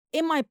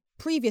in my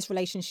previous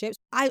relationships,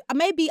 I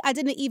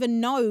didn't even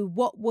know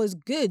what was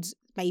good,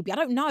 maybe. I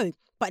don't know.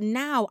 But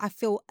now I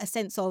feel a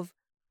sense of,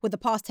 with the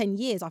past 10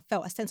 years, I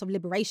felt a sense of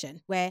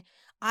liberation where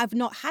I've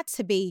not had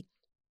to be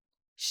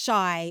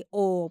shy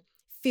or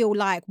feel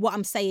like what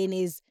I'm saying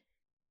is,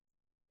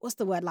 what's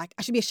the word? Like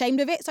I should be ashamed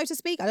of it, so to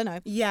speak. I don't know.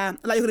 Yeah,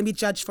 like you're going to be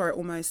judged for it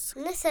almost.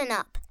 Listen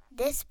up.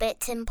 This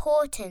bit's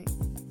important.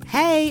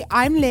 Hey,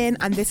 I'm Lynn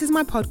and this is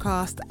my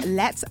podcast,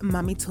 Let's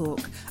Mummy Talk,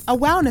 a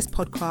wellness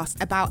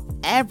podcast about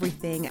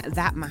everything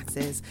that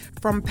matters,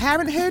 from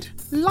parenthood,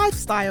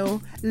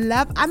 lifestyle,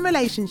 love and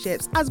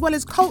relationships, as well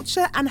as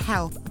culture and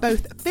health,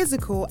 both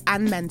physical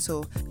and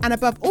mental. And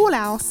above all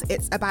else,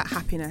 it's about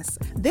happiness.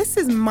 This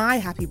is my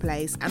happy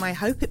place and I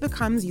hope it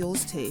becomes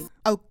yours too.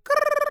 Oh,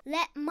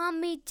 Let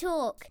Mummy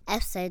Talk,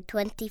 episode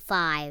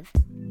 25.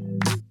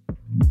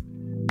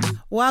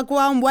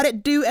 Wagwan, what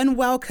it do, and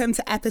welcome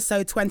to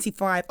episode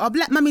 25 of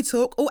Let Mummy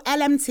Talk, or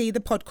LMT, the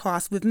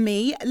podcast with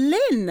me,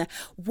 Lynn.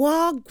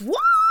 Wagwan!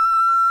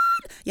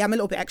 Yeah, I'm a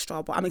little bit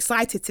extra, but I'm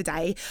excited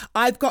today.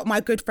 I've got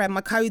my good friend,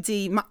 my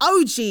Cody, my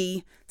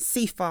OG,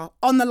 Sifa,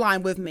 on the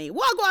line with me.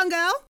 Wagwan,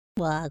 girl!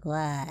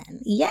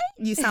 Wagwan. Yeah.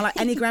 You sound like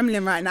any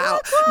gremlin right now.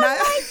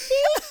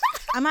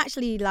 I'm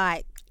actually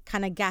like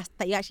kind of gassed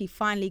that you actually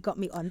finally got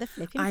me on the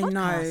flipping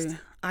podcast.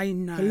 I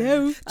know.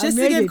 Hello. Just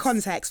to give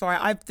context, right,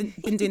 I've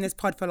been doing this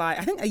pod for like,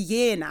 I think a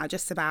year now,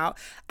 just about.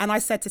 And I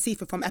said to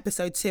Sifa from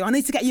episode 2, I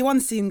need to get you on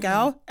soon,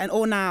 girl. And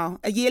all now,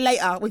 a year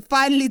later, we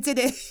finally did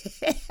it.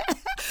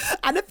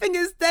 And the thing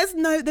is,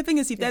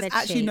 there's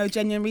actually no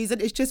genuine reason.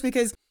 It's just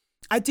because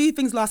I do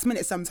things last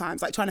minute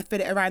sometimes, like trying to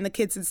fit it around the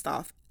kids and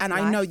stuff. And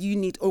I know you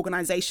need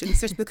organisation,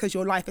 especially because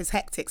your life is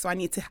hectic. So I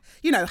need to,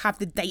 have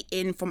the date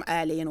in from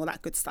early and all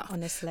that good stuff.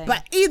 Honestly.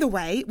 But either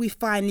way, we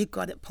finally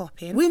got it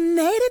popping. We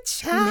made it,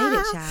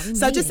 child.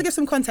 So just to give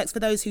some context for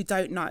those who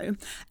don't know,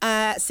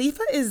 Sifa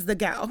is the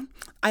girl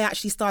I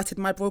actually started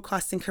my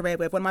broadcasting career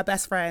with, one of my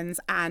best friends.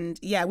 And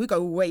yeah, we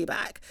go way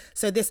back.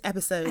 So this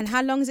episode. And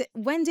how long is it?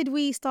 When did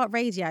we start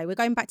radio? We're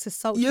going back to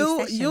sultry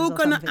sessions. You're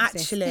going to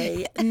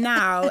actually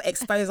now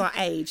expose our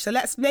age. So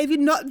let's maybe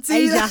not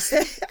do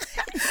that.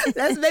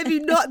 Let's maybe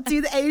not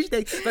do the age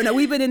thing. But no,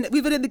 we've been in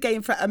the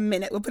game for a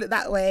minute. We'll put it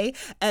that way.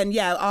 And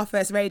yeah, our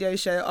first radio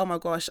show, oh my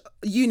gosh,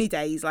 uni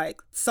days,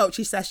 like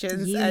sultry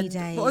sessions.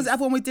 Days. What was the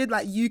other one we did?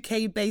 Like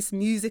UK based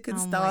music and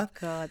stuff.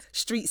 Oh my God.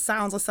 Street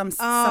sounds or some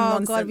Oh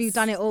nonsense. God, we've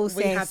done it all, sis.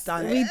 We have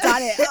done it. We've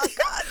done it. Oh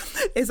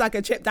God. It's like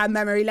a trip down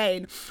memory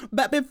lane.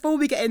 But before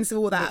we get into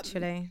all that,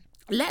 literally,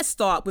 let's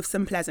start with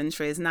some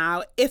pleasantries.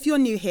 Now, if you're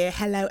new here,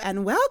 hello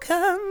and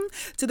welcome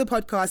to the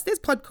podcast. This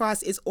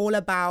podcast is all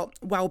about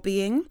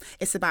well-being.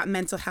 It's about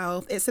mental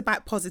health. It's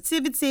about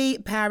positivity,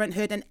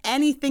 parenthood, and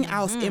anything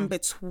else in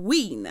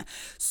between.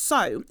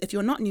 So if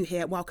you're not new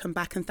here, welcome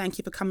back, and thank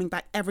you for coming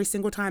back every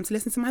single time to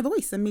listen to my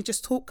voice and me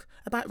just talk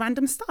about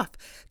random stuff.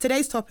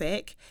 Today's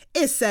topic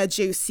is a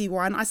juicy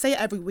one. I say it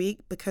every week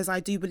because I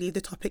do believe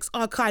the topics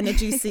are kind of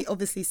juicy,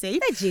 obviously, see?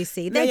 They're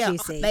juicy. They're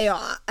juicy. They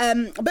are.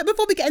 But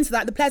before we get into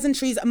that, the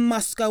pleasantries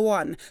must go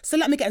on. So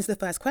let me get into the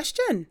first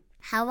question.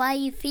 How are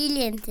you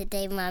feeling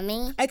today,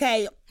 Mummy?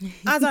 Okay,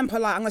 as I'm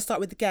polite, I'm going to start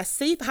with the guest.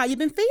 See, how you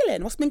been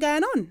feeling? What's been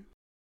going on?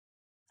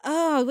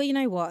 Oh, well, you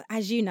know what?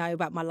 As you know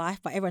about my life,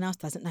 but everyone else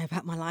doesn't know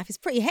about my life, it's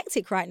pretty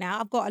hectic right now.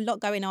 I've got a lot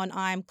going on.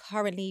 I'm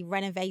currently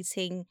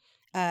renovating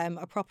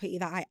a property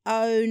that I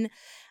own,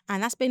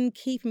 and that's been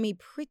keeping me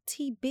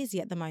pretty busy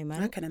at the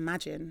moment. I can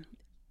imagine.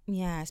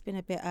 Yeah, it's been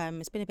a bit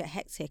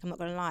hectic, I'm not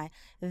gonna lie.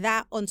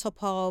 That on top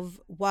of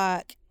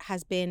work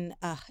has been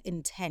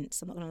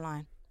intense, I'm not gonna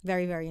lie.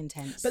 Very, very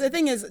intense. But the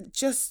thing is,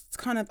 just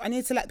kind of, I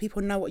need to let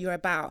people know what you're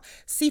about.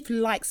 Sif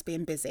likes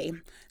being busy.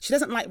 She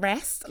doesn't like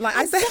rest. Like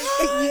I say,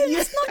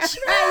 it's not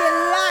true.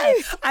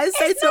 I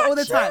say to her all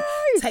the time,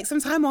 take some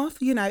time off.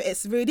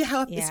 It's really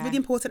healthy. Yeah. It's really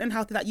important and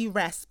healthy that you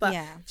rest. But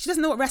she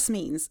doesn't know what rest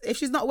means. If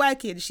she's not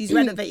working, she's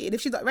renovated.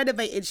 If she's not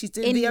renovated, she's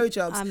doing VO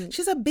jobs.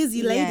 She's a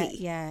busy lady.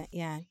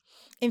 Yeah.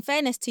 In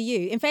fairness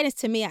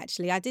to me,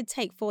 actually, I did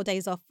take 4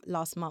 days off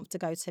last month to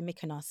go to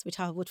Mykonos,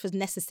 which was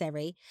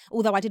necessary,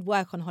 although I did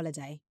work on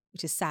holiday,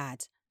 which is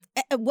sad.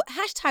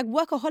 Hashtag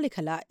workaholic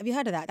alert. Have you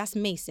heard of that? That's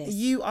me, sis.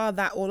 You are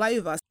that all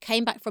over.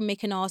 Came back from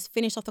Mykonos,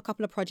 finished off a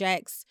couple of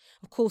projects,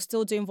 of course,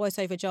 still doing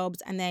voiceover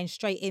jobs, and then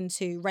straight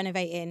into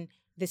renovating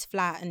this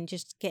flat and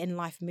just getting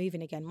life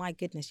moving again. My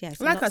goodness,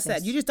 yes. Like I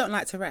said, you just don't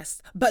like to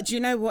rest. But do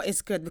you know what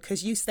is good?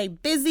 Because you stay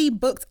busy,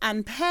 booked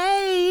and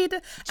paid.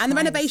 And the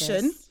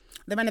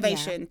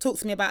renovation, talk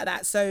to me about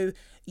that. So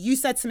you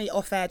said to me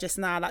off air just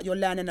now that you're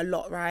learning a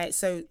lot, right?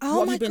 So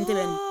what have you been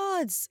doing?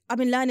 I've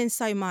been learning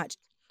so much.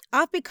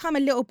 I've become a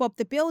little Bob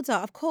the Builder,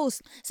 of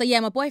course. So yeah,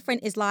 my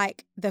boyfriend is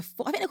like I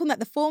think they call him like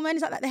the foreman.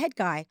 Is that like the head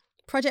guy?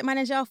 Project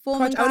manager,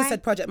 foreman guy? I would have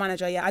said project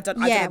manager, yeah. I don't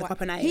know the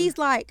proper name. He's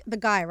like the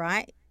guy,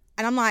 right?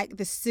 And I'm like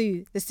the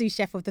sous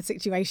chef of the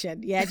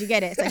situation. Yeah, do you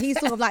get it? So he's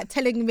sort of like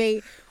telling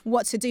me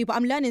what to do. But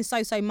I'm learning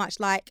so much,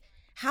 like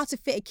how to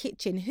fit a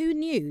kitchen. Who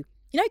knew?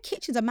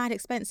 Kitchens are mad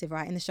expensive,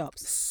 right, in the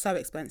shops. So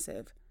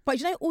expensive. But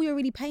all you're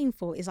really paying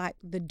for is like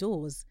the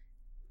doors.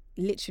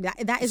 Literally,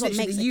 that is It's what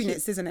makes the a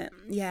units, isn't it?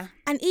 Yeah.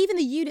 And even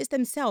the units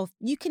themselves,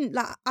 you can,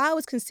 like, I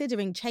was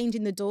considering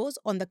changing the doors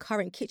on the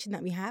current kitchen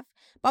that we have,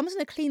 but I'm just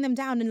going to clean them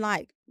down and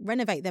like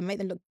renovate them, make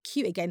them look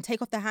cute again,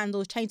 take off the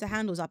handles, change the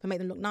handles up and make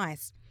them look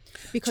nice.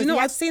 Because do you know,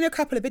 I've seen a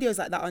couple of videos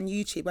like that on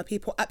YouTube where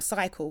people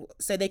upcycle.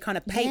 So they kind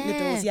of paint the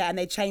doors, and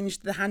they change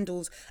the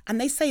handles and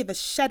they save a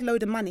shed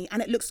load of money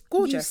and it looks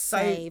gorgeous. You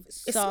save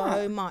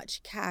so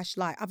much cash.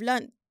 Like, I've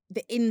learned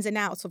the ins and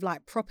outs of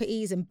like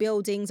properties and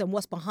buildings and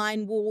what's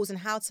behind walls and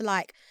how to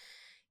like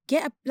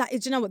get do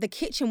you know what, the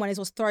kitchen one is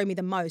what's throwing me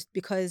the most,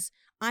 because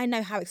I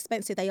know how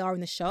expensive they are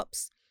in the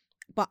shops,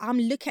 but I'm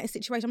looking at a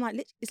situation, I'm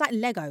like, it's like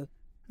Lego.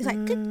 It's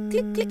like click,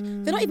 click, click.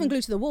 They're not even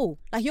glued to the wall.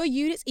 Like your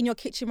units in your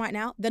kitchen right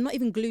now, they're not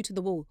even glued to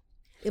the wall.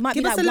 It might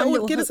give be us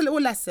like give us a little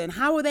lesson.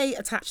 How are they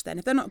attached then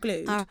if they're not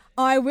glued?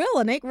 I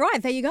will, Nick.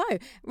 Right, there you go.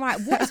 Right,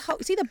 what is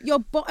see your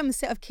bottom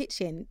set of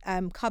kitchen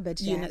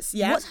cupboards units?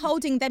 Yeah. What's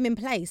holding them in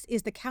place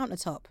is the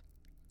countertop.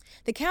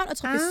 The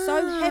countertop is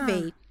so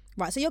heavy.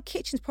 Right, so your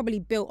kitchen's probably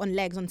built on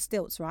legs, on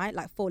stilts, right?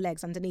 Like 4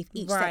 legs underneath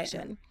each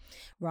section,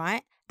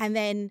 right? And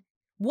then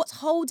what's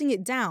holding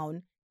it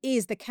down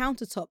is the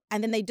countertop,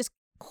 and then they just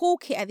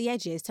cork it at the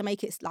edges to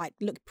make it like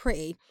look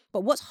pretty.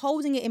 But what's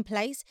holding it in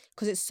place,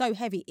 because it's so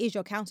heavy, is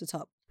your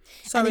countertop.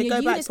 Sorry,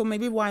 go back for me,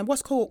 rewind.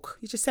 What's cork?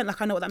 You just said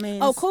like I know what that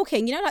means. Oh,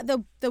 corking. You know, like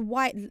the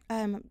white,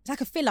 it's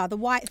like a filler, the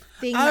white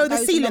thing. Oh, the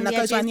sealant that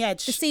goes around the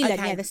edge. The sealant,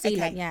 yeah, the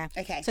sealant, yeah.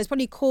 Okay. So it's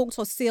probably corked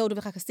or sealed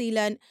with like a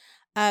sealant.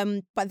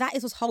 But that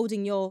is what's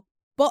holding your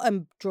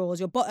bottom drawers,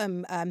 your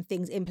bottom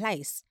things in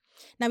place.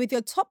 Now with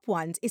your top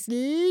ones, it's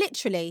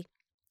literally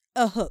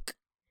a hook.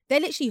 They're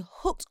literally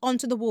hooked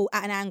onto the wall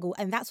at an angle,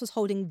 and that's what's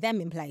holding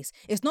them in place.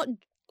 It's not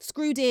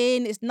screwed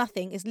in, it's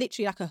nothing. It's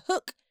literally like a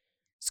hook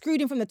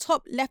screwed in from the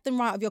top, left and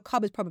right of your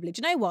cupboards probably.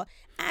 Do you know what?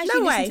 As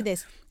you listen to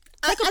this,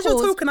 as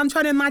you're talking, I'm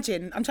trying to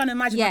imagine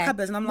my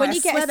cupboards, and I'm like, I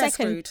swear they're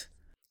screwed.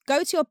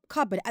 Go to your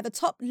cupboard. At the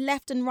top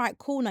left and right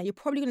corner, you're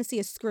probably going to see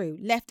a screw,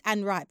 left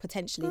and right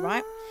potentially,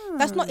 right?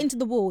 That's not into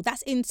the wall.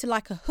 That's into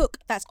like a hook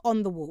that's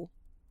on the wall.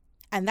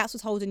 And that's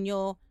what's holding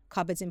your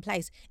cupboards in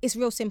place. It's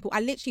real simple. I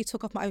literally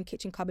took off my own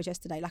kitchen cupboard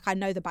yesterday. Like, I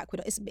know the back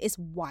window. It's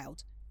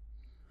wild.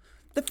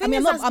 The thing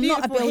I'm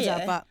not a builder,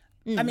 here, but...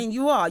 I mean,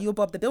 you're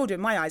Bob the Builder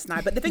in my eyes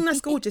now. But the thing that's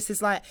gorgeous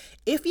is like,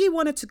 if you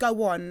wanted to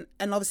go on,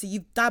 and obviously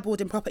you've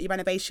dabbled in property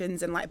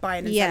renovations and like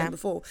buying and selling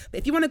before, but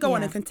if you want to go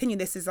on and continue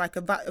this as like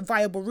a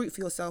viable route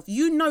for yourself,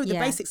 you know the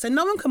basics. So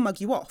no one can mug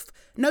you off.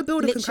 No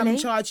builder can come and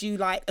charge you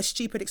like a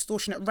stupid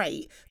extortionate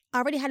rate. I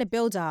already had a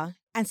builder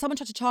and someone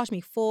tried to charge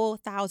me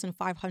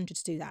 $4,500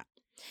 to do that.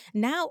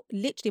 Now,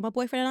 literally, my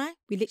boyfriend and I,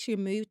 we literally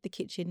removed the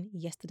kitchen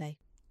yesterday.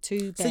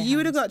 So you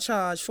would have got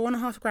charged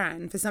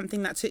 $4,500 for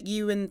something that took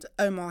you and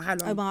Omar how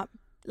long? Omar,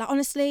 like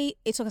honestly,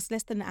 it took us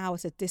less than an hour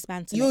to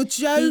dismantle. You're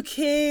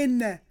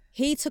joking.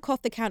 He took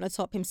off the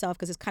countertop himself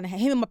because it's kind of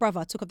him and my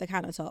brother took off the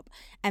countertop,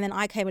 and then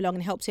I came along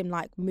and helped him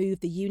like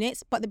move the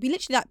units. But we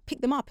literally like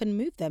picked them up and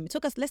moved them. It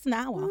took us less than an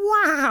hour.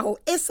 Wow,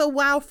 it's a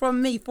wow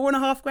from me.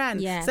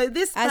 $4,500. Yeah. So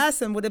this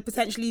person would have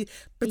potentially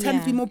pretended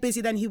to be more busy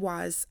than he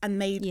was and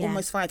made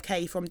almost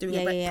 $5,000 from doing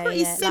a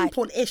pretty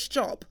simple-ish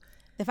job.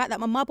 The fact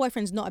that my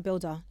boyfriend's not a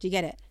builder, do you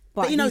get it?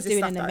 But he knows he's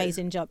doing an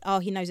amazing job. Oh,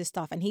 he knows his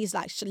stuff. And he's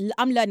like,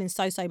 I'm learning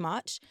so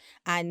much.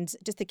 And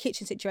just the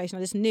kitchen situation,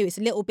 I just knew it's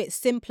a little bit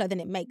simpler than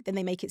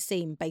they make it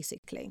seem,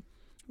 basically.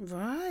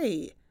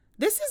 Right.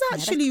 This is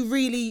actually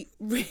really,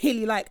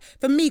 really, like,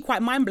 for me,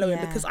 quite mind-blowing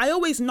because I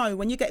always know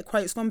when you get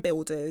quotes from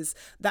builders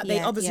that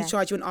they obviously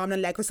charge you an arm and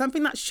a leg or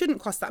something that shouldn't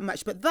cost that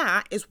much. But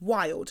that is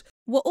wild.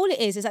 Well, all it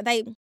is that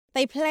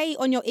they play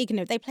on your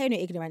ignorance. They play on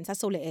your ignorance.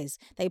 That's all it is.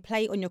 They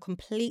play on your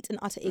complete and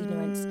utter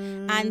ignorance.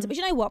 But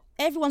you know what?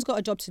 Everyone's got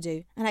a job to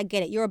do. And I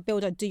get it. You're a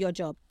builder. Do your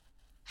job.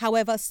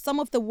 However, some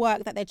of the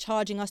work that they're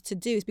charging us to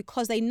do is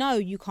because they know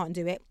you can't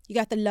do it. You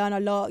have to learn a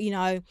lot, you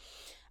know,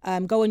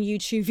 go on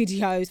YouTube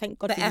videos. Thank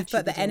God for YouTube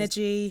effort, the videos.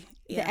 Energy.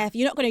 The effort.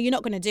 You're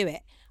not gonna do it.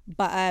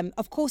 But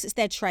of course, it's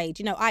their trade.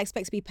 You know, I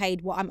expect to be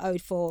paid what I'm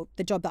owed for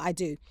the job that I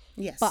do.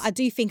 Yes. But I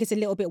do think it's a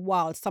little bit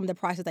wild, some of the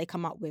prices they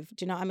come up with.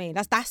 Do you know what I mean?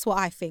 That's what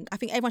I think. I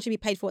think everyone should be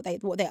paid for what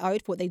they're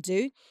owed, for what they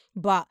do.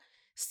 But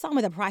some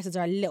of the prices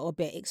are a little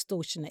bit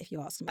extortionate, if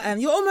you ask me.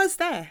 You're almost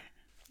there.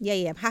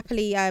 Yeah. I'm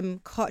happily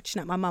cotching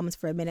at my mum's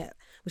for a minute,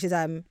 which is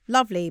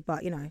lovely,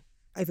 but, you know,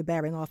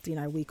 overbearing after, you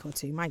know, a week or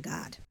two. My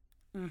God.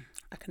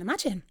 I can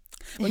imagine.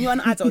 When you're an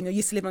adult and you're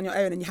used to living on your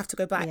own and you have to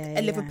go back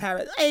and live with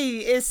parents, hey,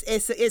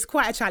 it's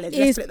quite a challenge.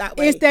 Let's put it that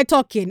way. It's their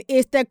talking.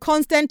 It's their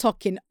constant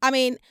talking. I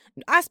mean,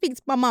 I speak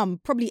to my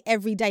mum probably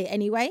every day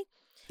anyway.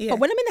 Yeah. But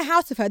when I'm in the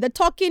house with her, the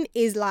talking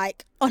is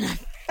like on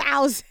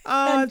 1,000.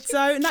 Oh,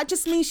 don't. That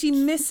just means she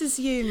misses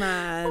you,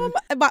 man.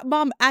 But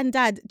mum and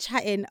dad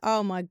chatting.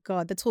 Oh my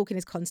God, the talking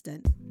is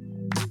constant.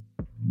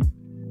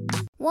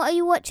 What are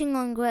you watching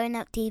on Grown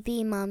Up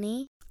TV,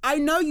 Mummy? I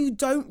know you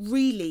don't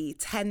really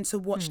tend to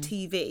watch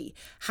TV.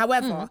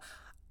 However,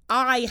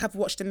 I have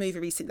watched a movie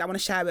recently that I want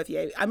to share with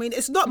you. I mean,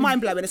 it's not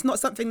mind-blowing. It's not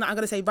something that I'm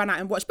going to say run out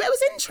and watch, but it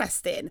was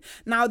interesting.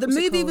 Now, the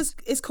movie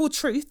is called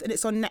Truth, and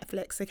it's on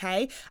Netflix,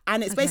 okay?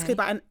 And it's basically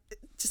about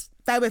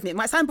bear with me. It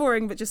might sound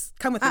boring, but just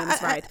come with me on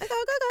this ride. Go.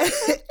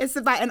 It's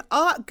about an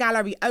art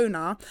gallery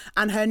owner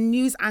and her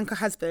news anchor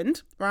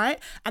husband, right?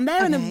 And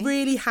they're in a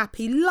really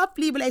happy,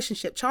 lovely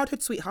relationship,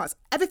 childhood sweethearts.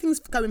 Everything's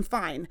going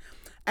fine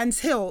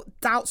until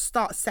doubt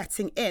starts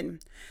setting in.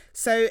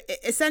 So it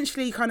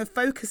essentially kind of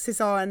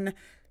focuses on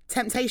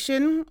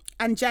temptation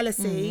and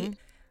jealousy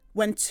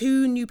when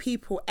two new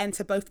people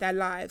enter both their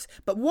lives.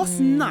 But what's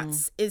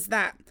nuts is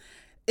that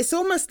it's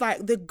almost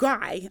like the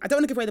guy, I don't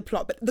want to give away the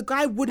plot, but the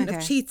guy wouldn't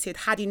have cheated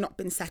had he not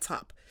been set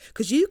up.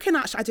 Because you can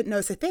actually, I didn't know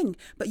it's a thing,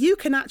 but you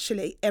can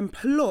actually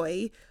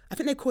employ, I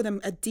think they call them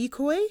a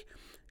decoy,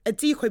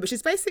 which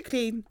is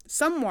basically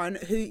someone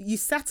who you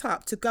set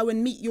up to go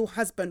and meet your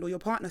husband or your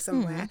partner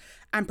somewhere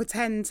and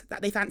pretend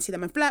that they fancy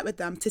them and flirt with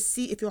them to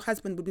see if your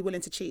husband would be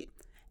willing to cheat.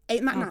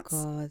 Ain't that nuts?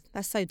 Oh God,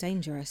 that's so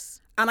dangerous.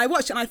 And I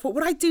watched it and I thought,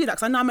 would I do that?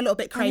 Because I know I'm a little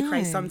bit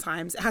cray-cray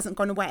sometimes. It hasn't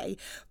gone away.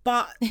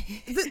 But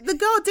the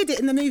girl did it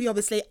in the movie,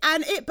 obviously,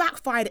 and it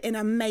backfired in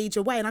a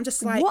major way. And I'm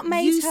just like, what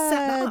made you set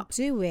that her up.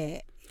 do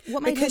it?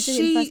 What made Because her do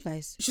it in the first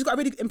place? she's got a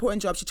really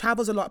important job. She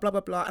travels a lot, blah,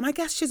 blah, blah. And I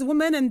guess she's a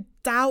woman and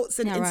doubts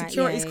and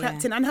insecurities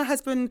crept in. And her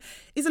husband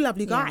is a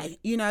lovely guy.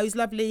 You know, he's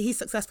lovely. He's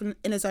successful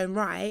in his own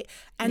right.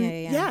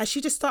 And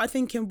she just started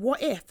thinking,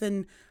 what if?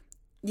 And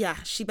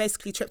she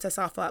basically tripped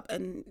herself up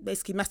and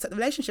basically messed up the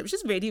relationship, which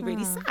is really,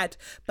 really sad.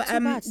 But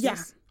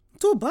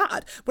too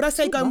bad. Would I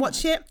say go and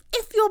watch it?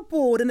 If you're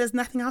bored and there's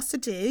nothing else to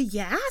do,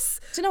 yes.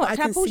 Do you know what?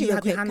 Can I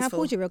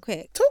pause you real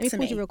quick? Talk to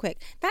me. Real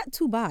quick. That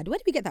too bad. Where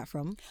did we get that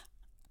from?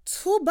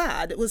 Too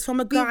bad. It was from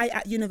a guy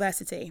at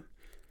university.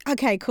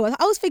 Okay, cool. I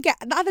always forget.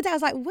 The other day I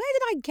was like, where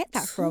did I get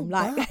that from?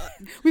 Like,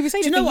 we were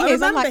saying, do you know what?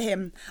 years. I remember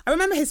him. I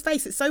remember his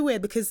face. It's so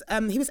weird because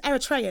he was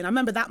Eritrean. I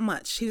remember that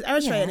much. He was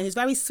Eritrean and he was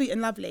very sweet and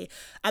lovely.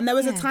 And there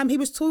was a time he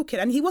was talking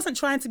and he wasn't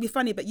trying to be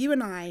funny, but you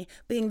and I,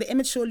 being the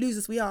immature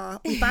losers we are,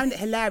 we found it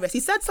hilarious.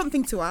 He said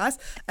something to us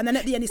and then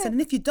at the end he said,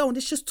 and if you don't,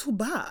 it's just too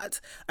bad.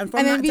 And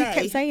from that day, we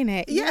kept saying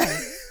it. Yeah.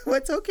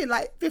 We're talking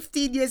like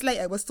 15 years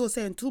later, we're still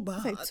saying too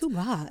bad. Like, too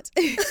bad.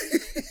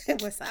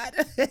 It was sad.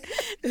 It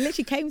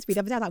literally came to me the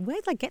other day. I was like, where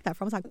did I get that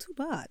from? I was like, too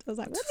bad. I was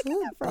like, where did I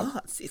get that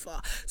from?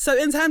 Sifa. So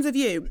in terms of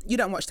you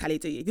don't watch telly,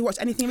 do you? Have you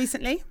watched anything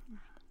recently?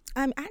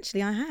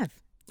 Actually, I have.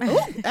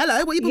 Oh,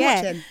 hello. What have you been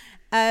watching?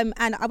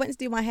 And I went to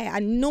do my hair.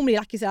 And normally,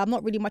 like you said, I'm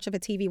not really much of a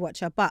TV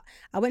watcher, but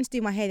I went to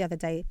do my hair the other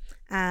day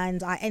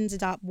and I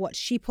ended up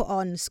she put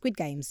on Squid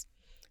Games.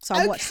 So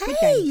I watched Squid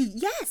Game.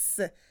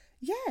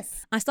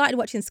 Yes. I started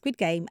watching Squid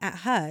Game at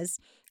hers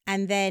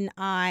and then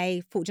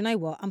I thought, you know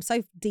what? I'm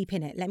so deep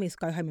in it. Let me just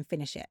go home and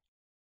finish it.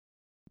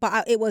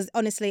 But it was,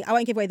 honestly, I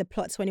won't give away the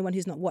plot to anyone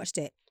who's not watched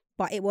it,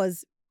 but it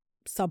was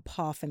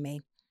subpar for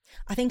me.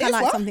 I think I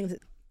like something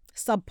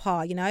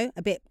subpar, you know,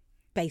 a bit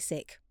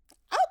basic.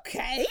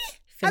 Okay.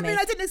 I mean,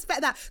 I didn't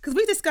expect that because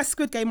we discussed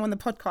Squid Game on the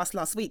podcast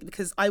last week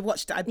because I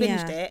watched it, I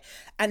binged it.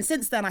 And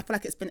since then, I feel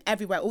like it's been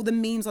everywhere. All the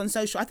memes on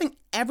social. I think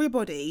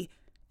everybody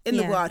in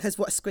the world has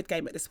watched Squid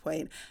Game at this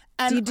point.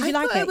 And did you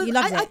like it? You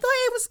loved it? I thought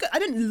it was good. I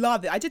didn't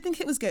love it. I did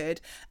think it was good.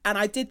 And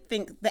I did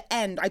think the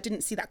end, I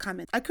didn't see that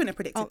coming. I couldn't have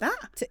predicted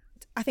that.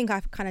 I think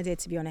I kind of did,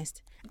 to be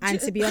honest. And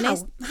to be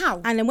honest,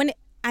 how?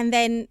 And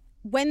then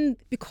when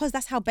because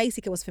that's how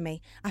basic it was for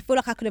me. I feel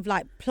like I could have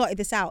like plotted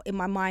this out in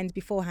my mind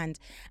beforehand.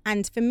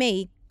 And for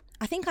me,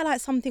 I think I like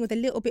something with a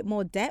little bit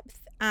more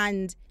depth.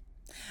 And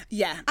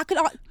I could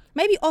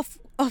maybe off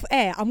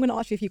air. I'm going to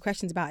ask you a few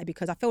questions about it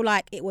because I feel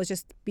like it was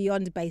just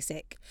beyond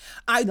basic.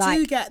 I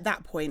do get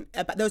that point,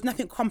 but there was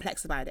nothing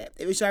complex about it.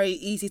 It was very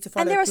easy to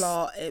follow the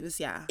plot. It was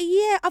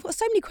Yeah, I've got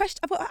so many questions.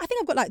 I think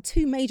I've got like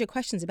two major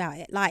questions about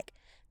it. Like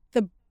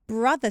the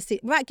brother,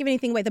 without giving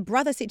anything away, the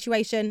brother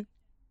situation.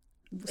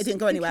 It didn't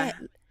go anywhere.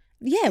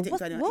 Yeah, it didn't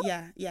go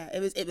anywhere. Yeah.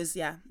 It was.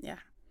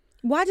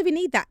 Why do we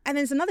need that? And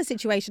there's another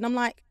situation. I'm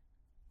like,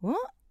 what?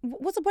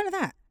 What's the point of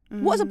that?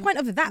 What's the point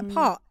of that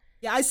part?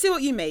 Yeah, I see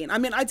what you mean. I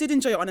mean, I did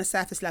enjoy it on a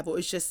surface level.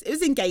 It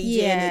was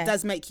engaging. Yeah. It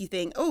does make you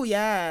think, oh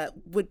yeah,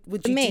 would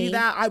you do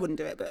that? I wouldn't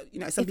do it, but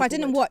you know, some if I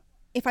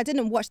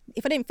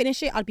didn't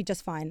finish it, I'd be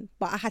just fine.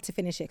 But I had to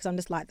finish it because I'm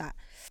just like that.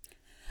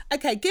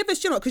 Okay, give us,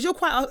 because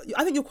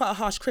I think you're quite a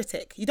harsh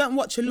critic. You don't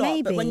watch a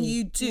lot, but when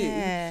you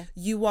do,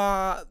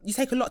 you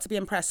take a lot to be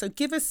impressed. So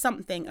give us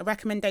something, a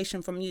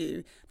recommendation from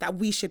you that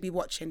we should be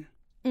watching.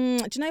 Do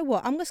you know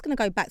what? I'm just going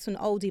to go back to an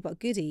oldie but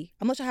goodie.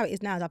 I'm not sure how it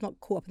is now. I've not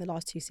caught up in the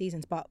last 2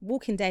 seasons, but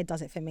Walking Dead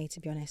does it for me,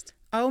 to be honest.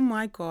 Oh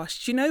my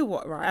gosh. Do you know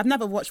what, right? I've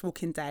never watched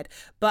Walking Dead,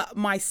 but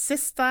my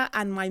sister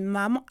and my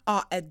mum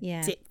are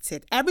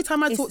addicted. Every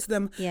time I talk to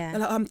them, they're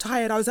like, I'm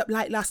tired. I was up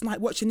late last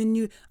night watching the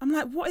new... I'm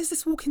like, what is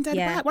this Walking Dead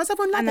about? Why does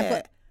everyone love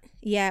it?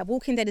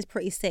 Walking Dead is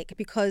pretty sick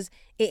because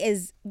it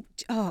is...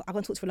 Oh, I'm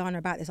going to talk to Rolana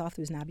about this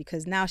afterwards now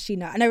because now she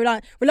knows. I know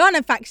Rolana,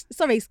 in fact,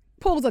 sorry,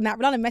 pause on that.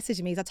 Rolana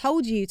messaged me. I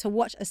told you to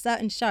watch a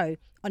certain show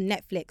on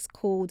Netflix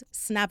called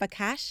Snabba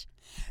Cash.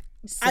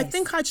 Sis. I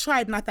think I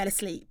tried and I fell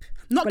asleep.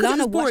 Not because it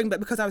was boring, but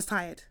because I was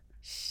tired.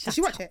 Did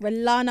you watch it?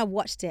 Rolana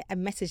watched it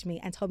and messaged me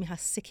and told me how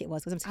sick it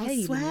was. Because I'm telling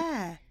you,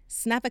 swear.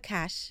 Snabba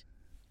Cash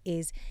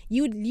is...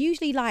 You would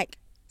usually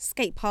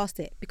skate past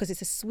it because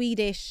it's a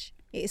Swedish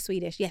It is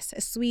Swedish. Yes,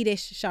 a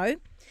Swedish show.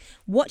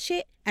 Watch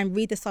it and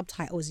read the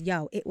subtitles.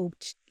 Yo, it will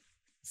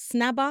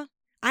snabba.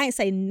 I ain't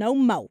say no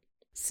more.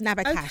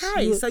 Snabba Cash.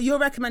 Okay, so your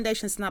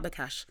recommendation is Snabba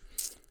Cash.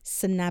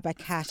 Snabba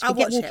Cash. I'll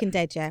Forget watch Walking it.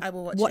 Dead, yeah. I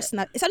will watch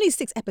it. It's only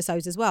 6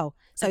 episodes as well.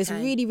 So it's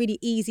Okay. really, really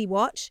easy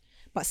watch.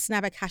 But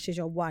Snabba Cash is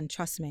your one,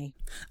 trust me.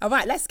 All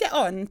right, let's get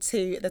on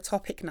to the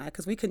topic now,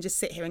 because we can just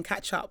sit here and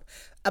catch up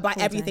about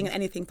everything and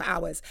anything for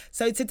hours.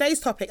 So today's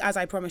topic, as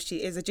I promised you,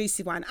 is a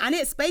juicy one. And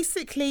it's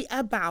basically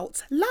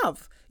about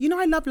love. You know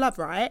I love,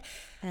 right?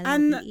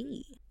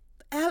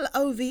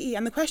 L-O-V-E. Love.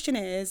 And the question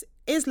is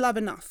love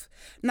enough?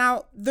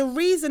 Now, the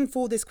reason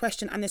for this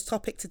question and this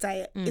topic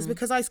today is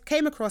because I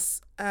came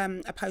across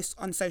a post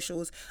on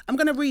socials. I'm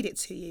going to read it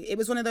to you. It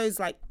was one of those,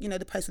 like, you know,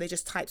 the posts where they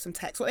just type some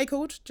text. What are they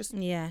called? Just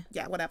Yeah,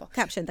 whatever.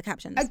 the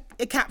captions.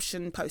 A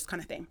caption post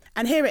kind of thing.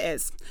 And here it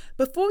is.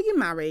 Before you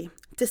marry,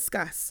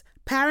 discuss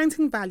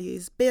parenting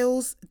values,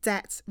 bills,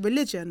 debt,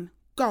 religion,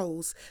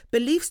 goals,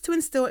 beliefs to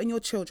instill in your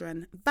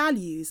children,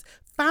 values,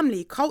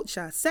 family,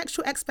 culture,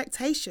 sexual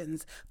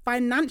expectations,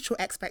 financial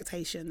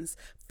expectations,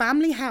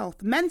 family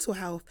health, mental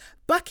health,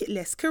 bucket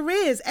list,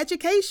 careers,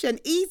 education,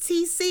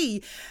 etc.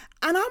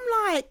 And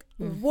I'm like,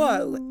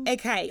 whoa,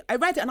 okay. I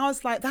read it and I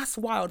was like, that's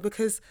wild,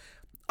 because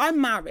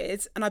I'm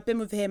married and I've been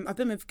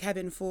with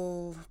Kevin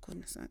for,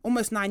 goodness,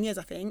 almost 9 years,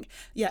 I think.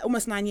 Yeah,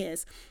 almost 9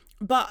 years.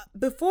 But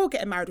before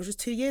getting married, which was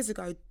 2 years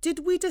ago,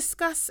 did we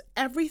discuss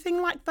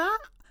everything like that?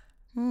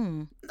 I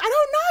don't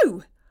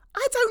know.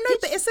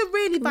 But it's a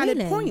really valid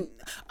point.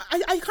 I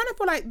kind of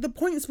feel like the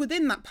points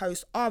within that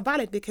post are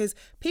valid, because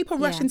people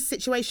rush into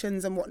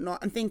situations and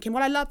whatnot and thinking,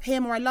 well, I love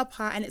him or I love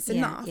her and it's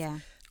enough. Yeah.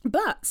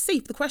 But see,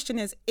 the question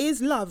is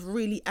love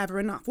really ever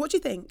enough? What do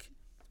you think?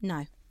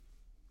 No,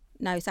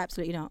 it's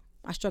absolutely not.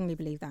 I strongly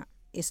believe that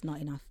it's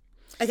not enough.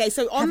 Okay,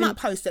 so on that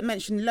post, it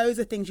mentioned loads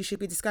of things you should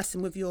be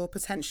discussing with your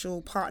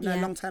potential partner,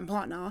 long-term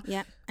partner.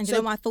 Yeah. And do you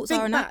know what my thoughts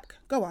are on that?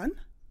 Go on.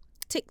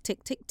 Tick,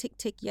 tick, tick, tick,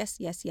 tick. Yes.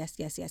 I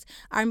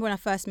remember when I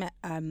first met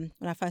O,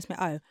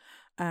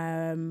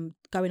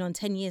 going on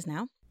 10 years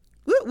now.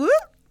 Whoop, whoop.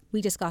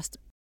 We discussed,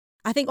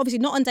 I think obviously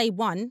not on day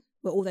one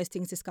were all those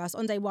things discussed.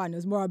 On day one, it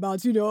was more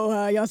about,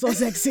 you're so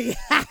sexy.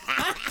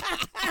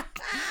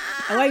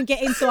 I won't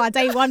get into our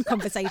day one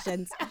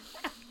conversations.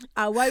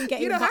 I won't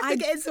get into it. You don't have to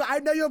get into it. I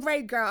know your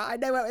brain, girl. I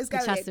know where it's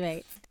going. Trust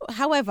me.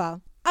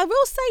 However, I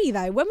will say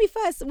though, when we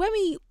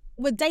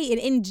were dating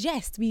in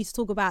jest, we used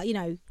to talk about,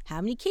 how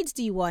many kids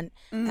do you want?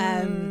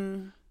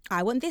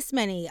 I want this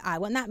many, I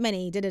want that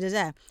many,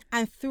 da-da-da-da.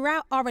 And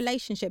throughout our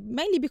relationship,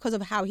 mainly because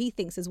of how he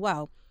thinks as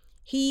well,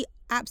 he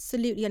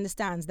absolutely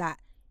understands that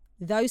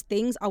those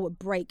things are what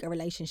break a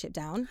relationship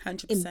down.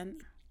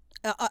 100%.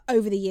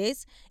 Over the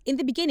years. In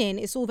the beginning,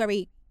 it's all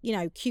very,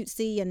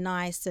 cutesy and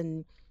nice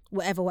and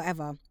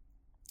whatever.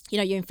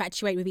 You're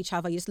infatuated with each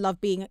other. You just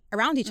love being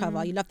around each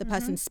other. You love the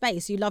person's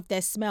space. You love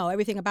their smell.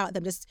 Everything about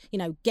them just,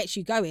 gets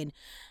you going.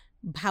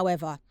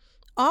 However,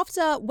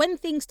 when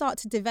things start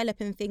to develop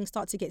and things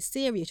start to get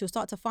serious, you'll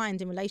start to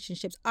find in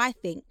relationships, I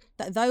think,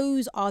 that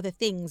those are the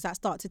things that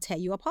start to tear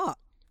you apart.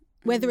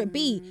 Whether it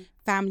be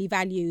family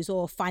values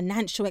or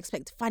financial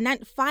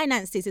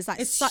finances,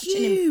 it's such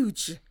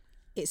huge.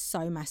 It's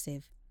so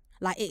massive.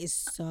 Like, it is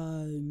so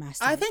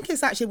massive. I think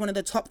it's actually one of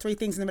the top 3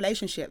 things in a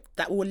relationship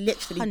that will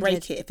literally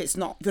break it if you're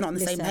not on the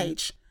same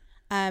page.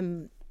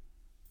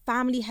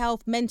 Family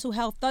health, mental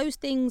health, those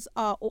things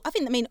are,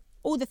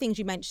 all the things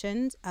you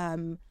mentioned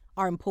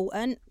are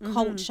important.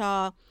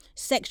 Culture,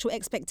 sexual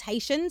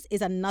expectations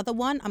is another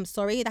one. I'm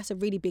sorry, that's a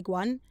really big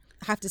one,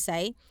 I have to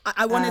say.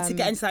 I wanted to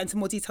get into that into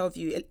more detail with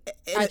you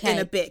in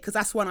a bit, because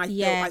that's one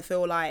I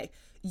feel like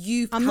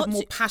you have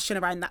more passion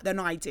around that than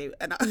I do,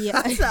 and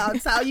I'll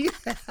tell you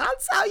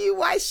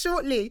why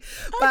shortly.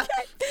 But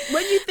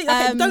when you think,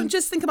 don't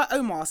just think about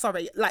Omar.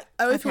 Sorry, like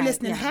if you're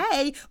listening,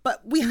 hey,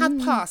 but we have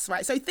passed,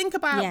 right? So think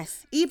about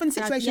even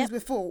situations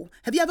before.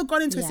 Have you ever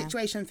gone into a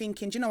situation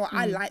thinking, do you know what,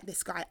 I like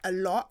this guy a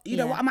lot. You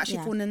know what, I'm actually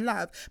falling in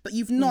love, but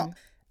you've not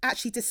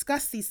actually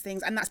discussed these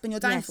things, and that's been your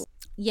downfall.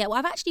 Yeah, well,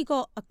 I've actually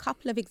got a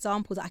couple of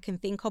examples that I can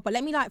think of, but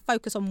let me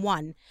focus on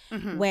one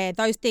where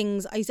those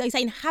things, are you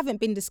saying,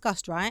 haven't been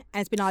discussed, right? And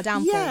it's been our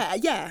downfall.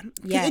 Yeah.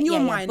 In your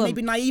mind,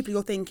 maybe naively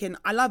you're thinking,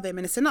 I love him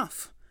and it's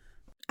enough.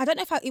 I don't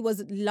know if it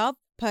was love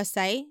per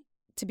se,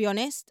 to be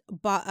honest,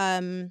 but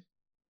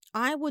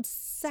I would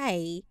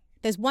say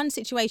there's one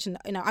situation,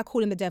 I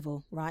call him the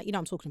devil, right? You know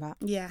what I'm talking about?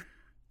 Yeah.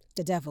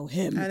 The devil,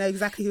 him. I know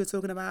exactly who you're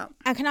talking about.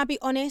 And can I be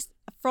honest,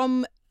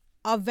 from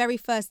our very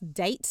first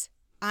date,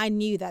 I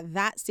knew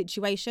that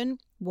situation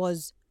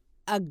was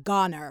a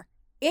goner.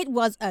 It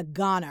was a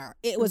goner.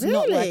 It was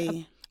not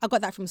like... I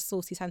got that from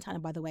Saucy Santana,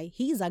 by the way.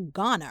 He's a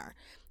goner.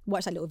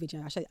 Watch that little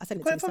video. I sent it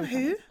to you. From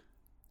who?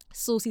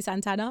 Saucy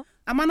Santana.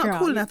 Am I not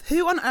cool enough?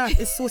 Who on earth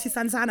is Saucy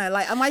Santana?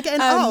 Like, am I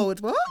getting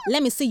old? What?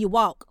 Let me see you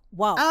walk.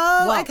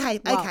 Okay.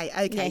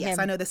 Yeah, Yes,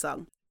 I know the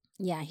song.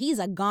 Yeah, he's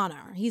a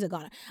goner.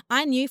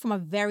 I knew from a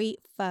very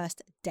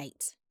first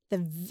date. The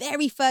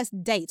very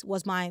first date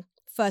was my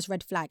first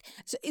red flag.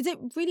 So is it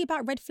really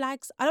about red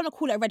flags? I don't want to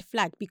call it a red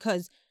flag,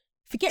 because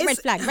Forget red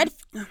flag.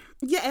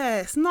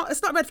 Yeah, it's not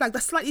red flag.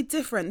 That's slightly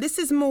different. This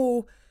is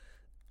more,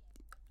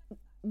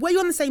 were you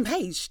on the same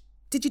page?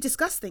 Did you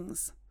discuss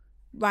things?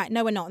 Right,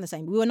 no, we were not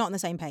on the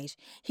same page.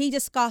 He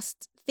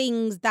discussed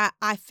things that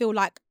I feel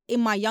like in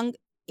my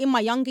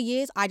younger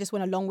years, I just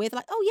went along with,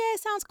 like, oh yeah,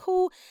 it sounds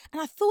cool.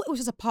 And I thought it was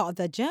just a part of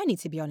the journey,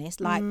 to be honest.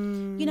 Like,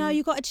 you know,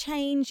 you got to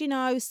change, you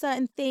know,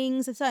 certain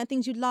things and certain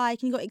things you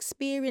like, and you got to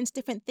experience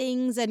different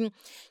things. And,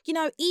 you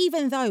know,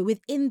 even though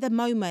within the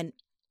moment,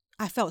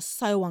 I felt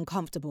so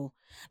uncomfortable.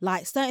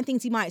 Like certain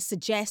things he might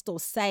suggest or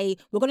say,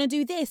 we're going to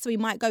do this, so we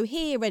might go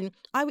here. And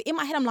in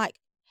my head, I'm like,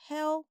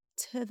 hell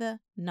to the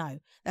no,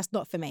 that's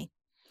not for me.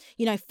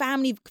 You know,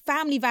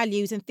 family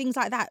values and things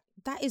like that.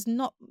 That is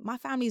not, my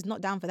family is not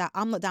down for that.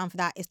 I'm not down for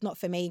that. It's not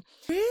for me.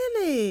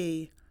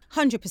 Really?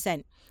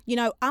 100%. You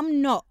know,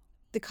 I'm not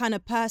the kind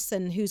of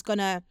person who's going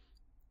to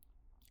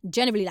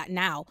generally, like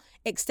now,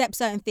 accept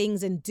certain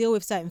things and deal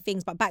with certain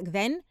things. But back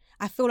then,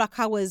 I feel like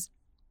I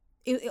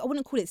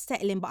wouldn't call it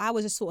settling, but I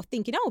was just sort of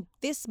thinking, oh,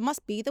 this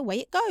must be the way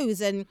it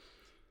goes. And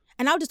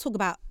I'll just talk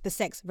about the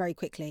sex very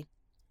quickly.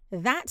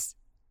 That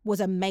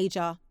was a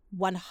major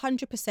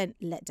 100%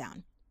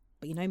 letdown.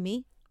 But you know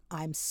me,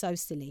 I'm so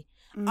silly.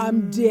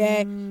 I'm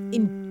there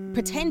in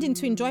pretending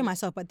to enjoy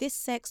myself, but this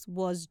sex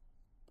was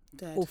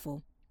Dead.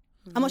 Awful.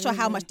 I'm not sure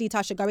how much detail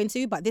I should go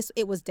into, but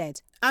it was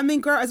dead. I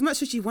mean, girl, as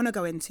much as you want to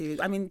go into,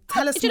 I mean,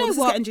 tell us more. This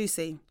is getting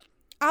juicy.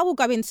 I will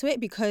go into it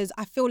because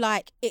I feel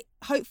like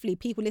hopefully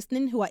people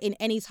listening who are in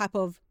any type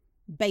of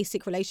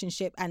basic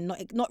relationship and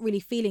not really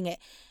feeling it.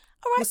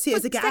 All right, we'll see it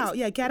as a get out.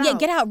 Yeah, get out. Yeah,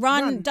 get out,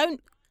 run. Don't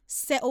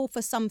settle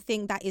for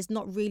something that is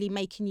not really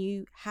making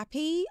you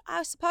happy,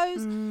 I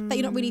suppose, that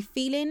you're not really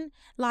feeling.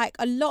 Like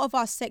a lot of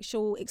our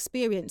sexual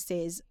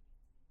experiences,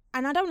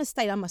 and I don't want to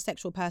say I'm a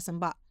sexual person,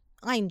 but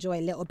I enjoy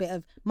a little bit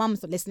of,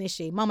 mum's not listening, is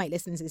she? Mum ain't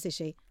listening to this, is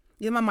she?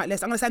 Your mum might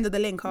listen. I'm going to send her the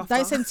link after.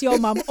 Don't send to your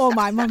mum or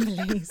my mum,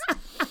 please.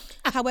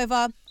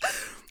 However,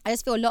 I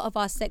just feel a lot of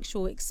our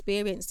sexual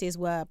experiences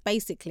were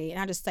basically,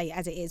 and I just say it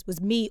as it is, was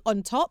me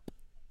on top.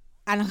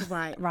 And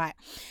right.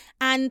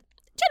 And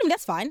generally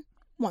that's fine,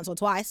 once or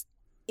twice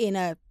in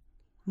a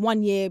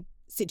 1 year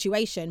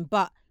situation,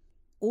 but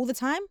all the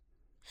time,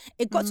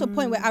 it got to a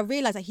point where I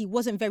realised that he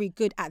wasn't very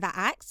good at that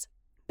act,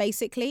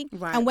 basically.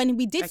 Right. And when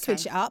we did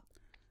switch it up,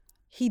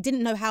 he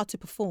didn't know how to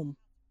perform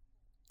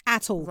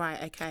at all.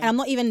 Right, okay. And I'm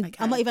not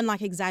even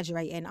like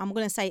exaggerating. I'm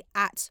going to say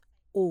at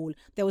all.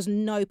 There was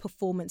no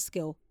performance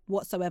skill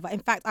whatsoever. In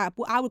fact, I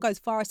would go as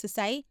far as to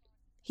say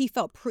he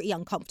felt pretty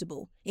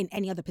uncomfortable in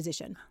any other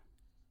position.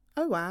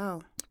 Oh,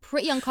 wow.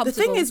 Pretty uncomfortable.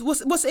 The thing is,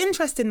 what's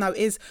interesting though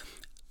is,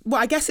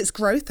 well, I guess it's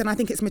growth and I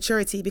think it's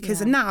maturity,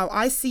 because now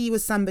I see you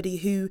as somebody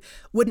who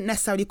wouldn't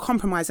necessarily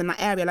compromise in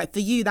that area. Like for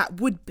you,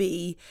 that would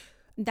be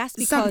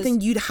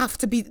something you'd have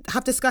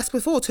discussed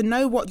before to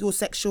know what your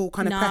sexual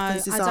kind of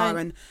preferences are.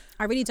 And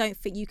I really don't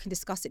think you can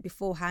discuss it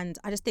beforehand.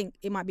 I just think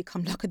it might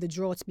become luck of the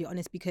draw, to be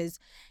honest, because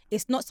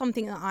it's not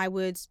something that I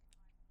would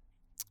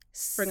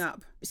bring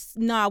up.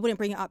 No, I wouldn't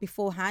bring it up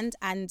beforehand.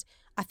 And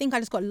I think I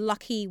just got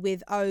lucky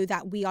with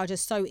that we are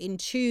just so in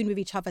tune with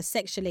each other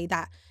sexually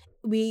that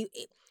we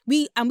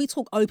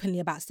talk openly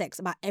about sex,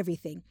 about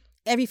everything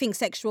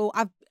sexual.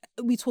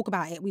 We talk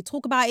about it.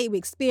 We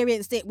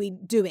experienced it. We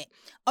do it.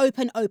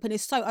 Open.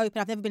 It's so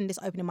open. I've never been this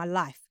open in my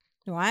life.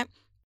 All right.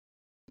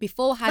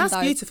 Beforehand,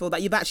 that's beautiful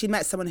that you've actually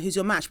met someone who's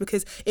your match,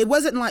 because it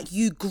wasn't like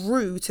you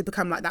grew to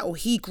become like that or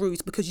he grew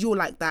because you're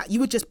like that.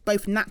 You were just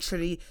both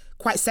naturally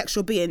quite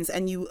sexual beings,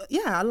 and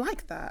I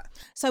like that.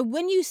 So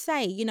when you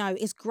say,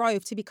 it's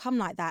growth to become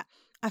like that,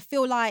 I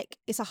feel like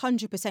it's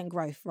 100%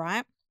 growth,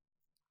 right?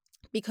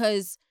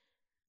 Because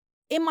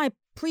in my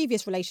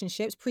previous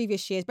years,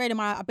 bearing in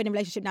mind I've been in a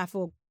relationship now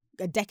for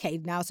a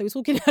decade now, so we're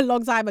talking a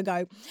long time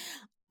ago.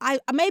 I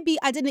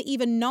didn't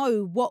even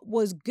know what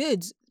was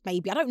good.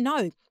 Maybe I don't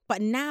know,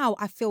 but now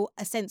I feel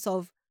a sense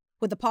of,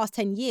 with the past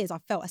 10 years, I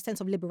felt a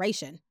sense of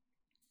liberation,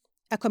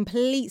 a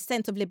complete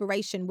sense of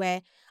liberation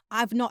where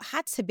I've not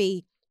had to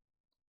be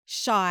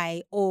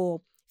shy or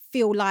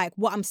feel like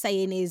what I'm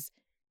saying is,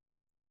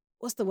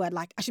 what's the word?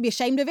 Like I should be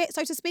ashamed of it,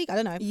 so to speak. I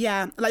don't know.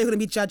 Yeah, like you're going to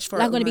be judged for it.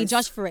 Like I'm going to be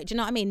judged for it. Do you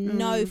know what I mean?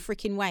 No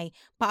freaking way.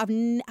 But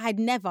I had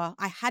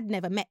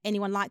never met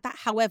anyone like that.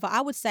 However,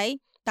 I would say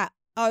that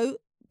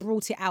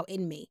brought it out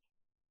in me.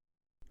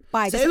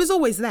 So it was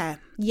always there.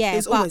 Yeah, it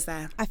was always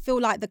there. I feel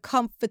like the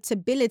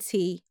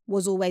comfortability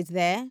was always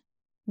there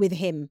with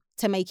him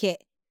to make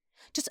it.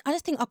 I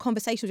just think our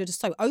conversations were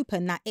just so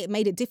open that it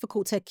made it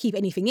difficult to keep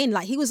anything in.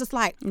 Like he was just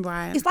like,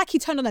 right. It's like he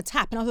turned on a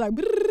tap and I was like,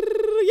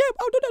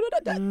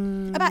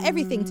 about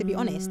everything, to be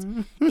honest.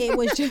 It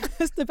was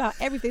just about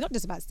everything, not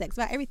just about sex,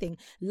 about everything.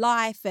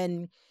 Life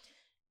and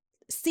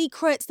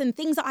secrets and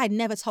things that I had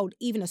never told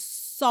even a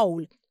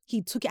soul.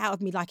 He took it out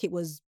of me like it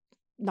was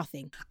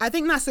nothing. I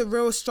think that's a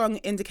real strong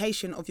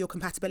indication of your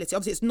compatibility.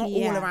 Obviously, it's not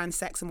all around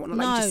sex and whatnot,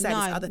 like you just said,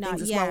 it's other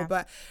things as well.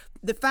 But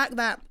the fact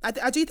that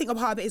I do think a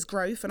part of it is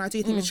growth, and I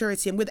do think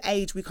maturity, and with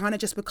age, we kind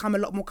of just become a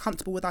lot more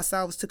comfortable with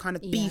ourselves to kind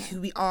of be who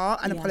we are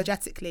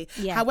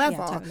unapologetically.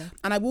 However,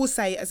 and I will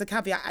say as a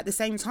caveat, at the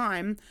same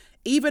time,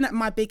 even at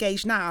my big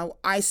age now,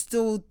 I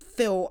still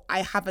feel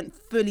I haven't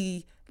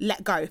fully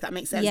let go, if that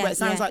makes sense. Yeah, Where it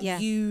sounds like yeah.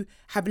 you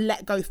have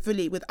let go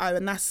fully with O,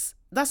 and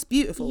that's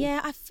beautiful.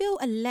 Yeah, I feel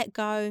a let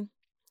go.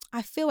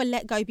 I feel a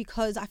let go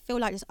because I feel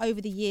like just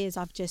over the years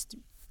I've just,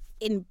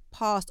 in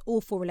past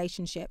awful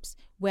relationships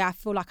where I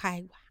feel like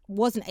I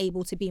wasn't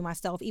able to be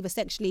myself, either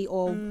sexually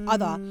or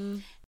other.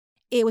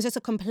 It was just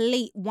a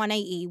complete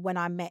 180 when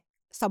I met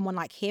someone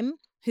like him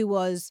who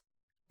was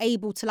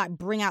able to like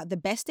bring out the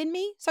best in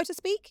me, so to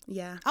speak.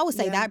 Yeah. I would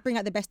say that, bring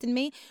out the best in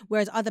me,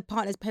 whereas other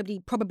partners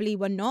probably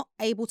were not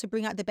able to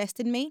bring out the best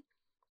in me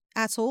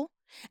at all.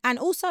 And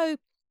also, I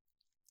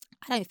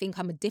don't think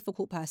I'm a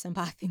difficult person,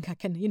 but I think I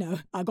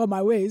can, I got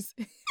my ways.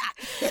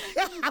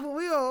 Haven't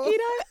we all?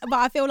 But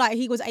I feel like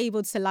he was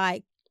able to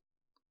like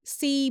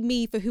see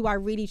me for who I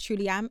really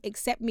truly am,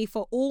 accept me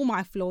for all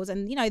my flaws,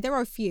 and there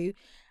are a few,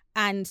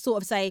 and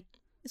sort of say,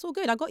 it's all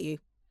good, I got you.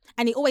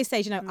 And he always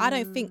says, I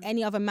don't think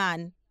any other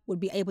man would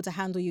be able to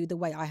handle you the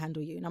way I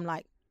handle you. And I'm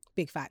like,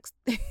 big facts.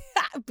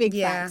 Big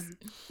facts.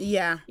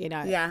 Yeah.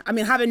 Yeah. I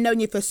mean, having known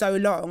you for so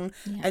long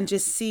and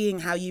just seeing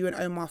how you and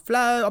Omar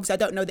flow, obviously I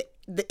don't know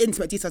the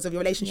intimate details of your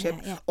relationship,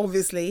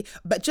 obviously,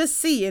 but just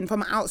seeing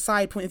from an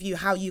outside point of view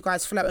how you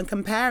guys flow and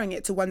comparing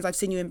it to ones I've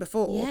seen you in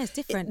before. Yeah, it's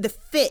different. The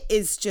fit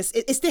is just,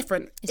 it's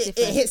different. It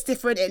hits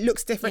different. It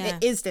looks different.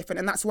 It is different.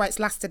 And that's why it's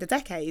lasted a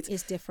decade.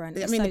 It's different.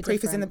 I mean, the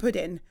proof is in the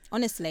pudding.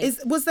 Honestly.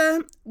 Was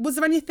there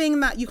anything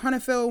that you kind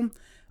of feel,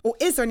 or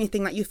is there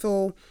anything that you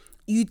feel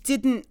you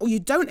didn't or you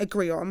don't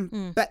agree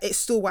on, but it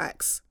still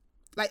works?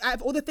 Like, I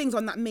have all the things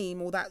on that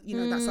meme or that,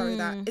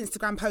 that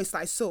Instagram post that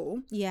I saw.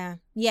 Yeah.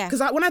 Because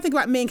when I think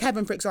about me and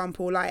Kevin, for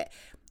example, like,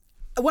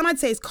 when I'd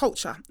say is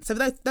culture. So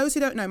for those who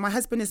don't know, my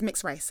husband is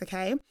mixed race,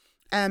 okay?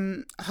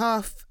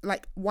 Half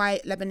like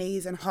white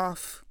Lebanese and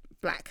half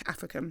black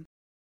African.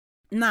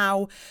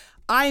 Now,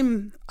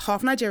 I'm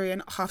half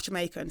Nigerian, half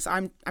Jamaican, so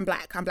I'm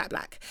black. I'm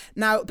black.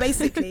 Now,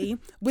 basically,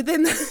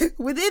 within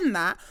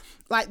that,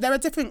 like, there are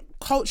different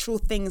cultural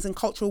things and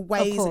cultural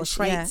ways and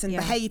traits and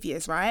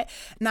behaviours, right?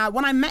 Now,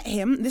 when I met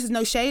him, this is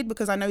no shade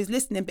because I know he's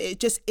listening, but it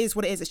just is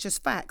what it is. It's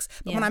just facts.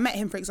 But when I met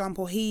him, for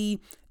example, he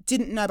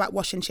didn't know about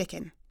washing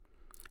chicken.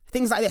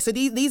 Things like this. So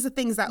these are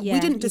things that we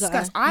didn't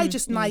discuss. I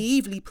just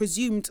naively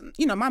presumed,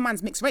 my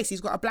man's mixed race.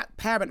 He's got a black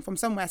parent from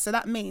somewhere. So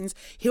that means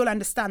he'll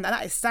understand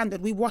that is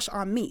standard. We wash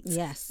our meat.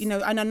 Yes.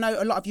 And I know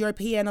a lot of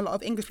European, a lot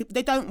of English people,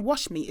 they don't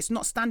wash meat. It's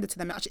not standard to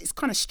them. Actually, it's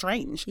kind of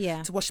strange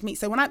to wash meat.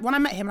 So when I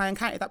met him and I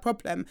encountered that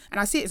problem, and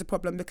I see it as a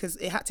problem because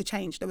it had to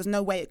change. There was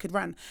no way it could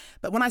run.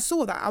 But when I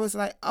saw that, I was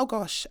like, oh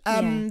gosh,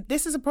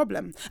 this is a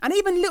problem. And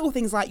even little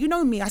things like,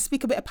 me, I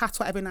speak a bit of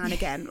patois every now and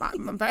again. Like,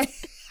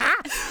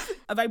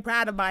 I'm very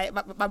proud of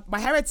my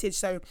heritage,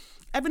 so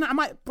every night I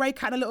might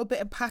break out a little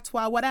bit of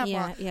patois,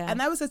 whatever. And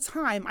there was a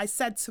time I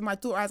said to my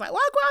daughter, I was like,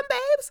 well, go on,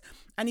 babes.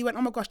 And he went,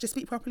 oh my gosh, just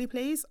speak properly,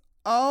 please.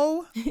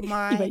 Oh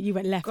my you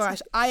went left.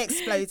 Gosh, I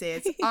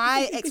exploded.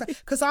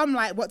 Because I'm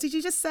like, what did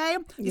you just say?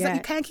 He's like,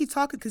 you can't keep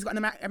talking, because he's got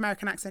an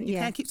American accent. You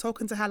can't keep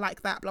talking to her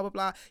like that, blah, blah,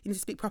 blah. You need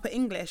to speak proper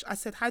English. I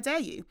said, how dare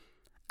you?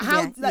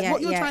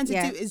 What you're trying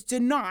to do is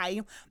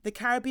deny the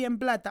Caribbean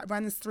blood that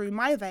runs through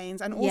my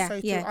veins and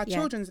also through our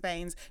children's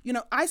veins.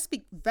 I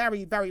speak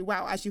very, very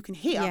well, as you can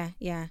hear.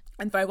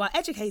 And very well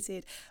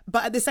educated.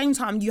 But at the same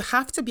time, you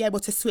have to be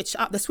able to switch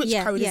up. The switch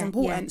code is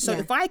important. So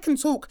if I can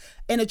talk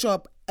in a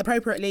job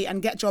appropriately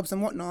and get jobs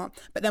and whatnot,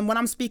 but then when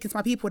I'm speaking to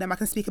my people, then I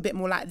can speak a bit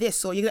more like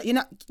this, or you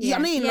know what I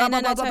mean?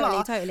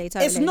 Totally.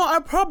 It's not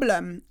a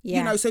problem,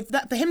 so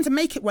for him to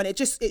make it one,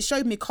 it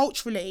showed me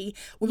culturally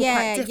we were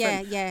quite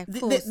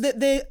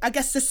different. I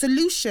guess the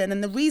solution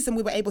and the reason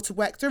we were able to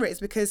work through it is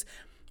because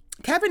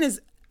Kevin is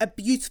a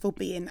beautiful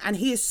being and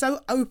he is so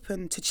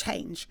open to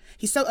change.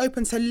 He's so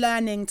open to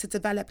learning, to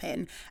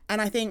developing.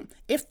 And I think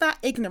if that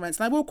ignorance,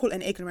 and I will call it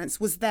an ignorance,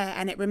 was there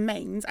and it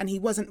remains, and he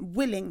wasn't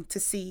willing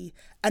to see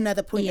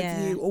another point of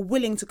view or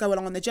willing to go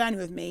along on the journey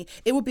with me,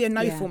 it would be a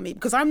no for me,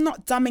 because I'm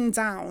not dumbing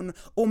down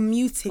or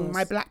muting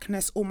my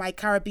blackness or my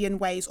Caribbean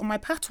ways or my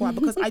patois,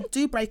 because I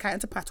do break out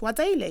into patois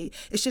daily.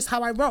 It's just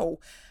how I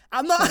roll.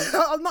 I'm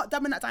not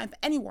dumbing that down for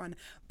anyone.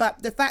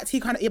 But the fact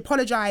he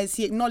apologized,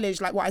 he acknowledged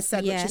like what I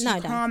said, which is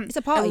you can't it's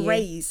a part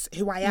erase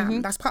who I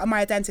am. That's part of my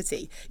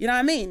identity. You know what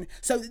I mean?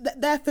 So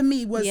there for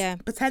me was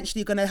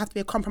potentially going to have to be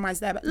a compromise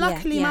there. But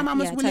luckily my mum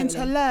was willing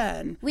to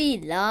learn. We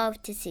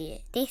love to see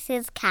it. This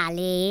is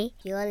Callie.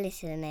 You're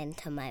listening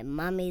to my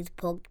mummy's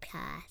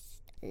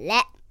podcast.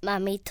 Let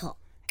Mummy Talk.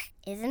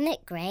 Isn't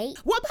it great?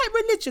 What about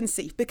religion,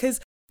 Sif?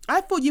 Because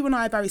I thought you and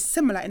I are very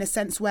similar in a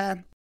sense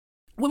where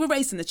we were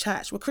raised in the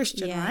church. We're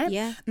Christian, right?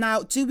 Yeah.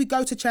 Now, do we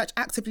go to church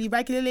actively,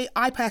 regularly?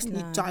 I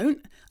personally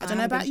don't. I don't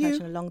know about you. I haven't been to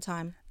church in a long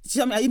time.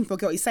 I even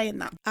forgot you saying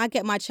that. I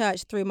get my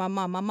church through my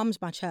mum. My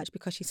mum's my church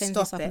because she sends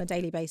me stuff on a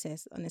daily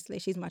basis. Honestly,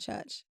 she's my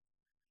church.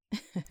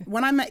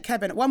 When I met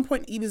Kevin, at one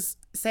point he was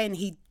saying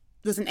he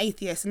was an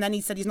atheist, and then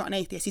he said he's not an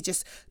atheist. He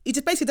just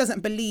basically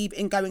doesn't believe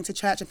in going to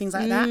church and things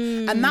like that.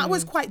 And that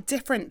was quite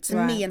different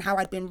to me and how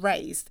I'd been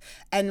raised.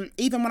 And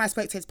even when I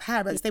spoke to his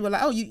parents, they were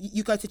like, oh,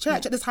 you go to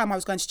church? At the time I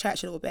was going to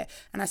church a little bit,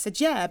 and I said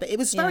yeah, but it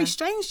was very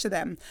strange to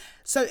them.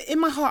 So in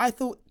my heart I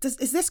thought,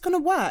 is this going to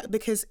work?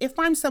 Because if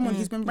I'm someone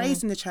who's been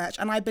raised in the church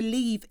and I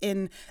believe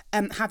in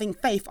having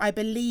faith, I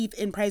believe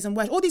in praise and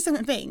worship, all these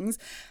different things,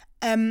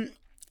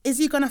 is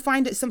he going to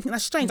find it something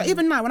that's strange? Like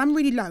even now, when I'm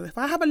really low, if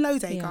I have a low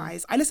day,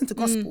 guys, I listen to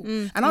gospel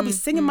and I'll be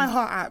singing my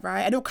heart out,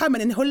 right? And he'll come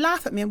in and he'll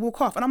laugh at me and walk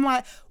off. And I'm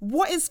like,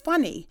 what is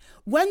funny?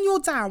 When you're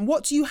down,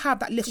 what do you have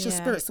that lifts your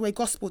spirits the way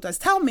gospel does?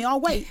 Tell me,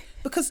 I'll wait.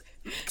 Because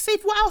see,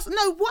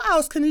 what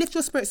else can lift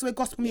your spirits the way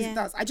gospel music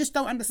does? I just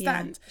don't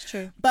understand. It's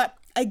true. But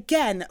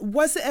again,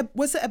 was it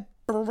a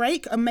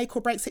break, a make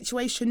or break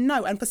situation?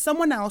 No. And for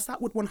someone else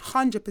that would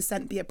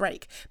 100% be a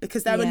break,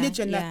 because their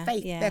religion, their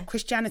faith, their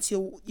Christianity,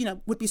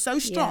 would be so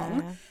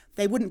strong,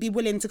 they wouldn't be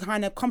willing to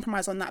kind of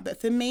compromise on that. But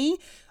for me,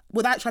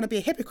 without trying to be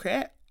a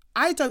hypocrite,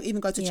 I don't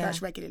even go to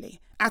church regularly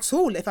at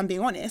all, if I'm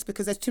being honest,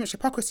 because there's too much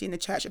hypocrisy in the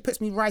church. It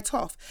puts me right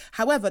off.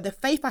 However, the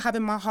faith I have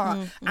in my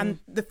heart and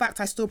the fact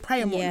I still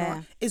pray and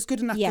whatnot is good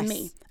enough for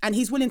me, and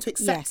he's willing to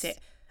accept it.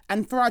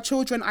 And for our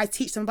children, I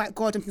teach them about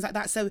God and things like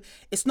that. So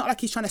it's not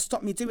like he's trying to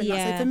stop me doing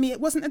that. So for me, it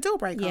wasn't a deal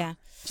breaker. Yeah. Do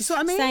you see what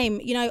I mean?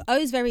 Same.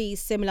 O's very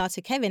similar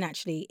to Kevin,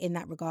 actually, in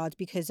that regard,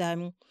 because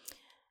O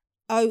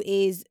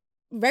is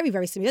very,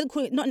 very similar. He doesn't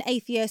call it, not an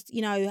atheist,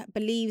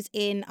 believes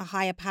in a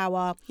higher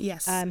power.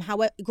 Yes.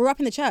 However, grew up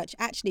in the church,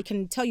 actually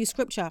can tell you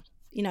scripture,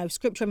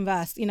 scripture and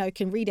verse,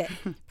 can read it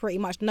pretty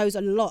much, knows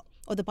a lot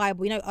of the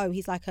Bible.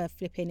 He's like a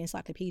flipping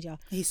encyclopedia.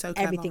 He's so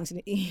clever. Everything's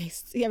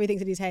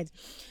in his head.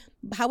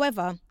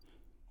 However,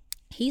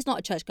 he's not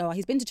a churchgoer.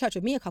 He's been to church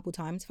with me a couple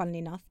times, funnily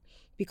enough,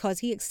 because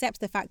he accepts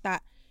the fact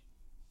that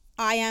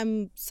I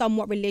am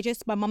somewhat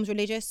religious. My mum's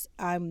religious.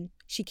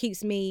 She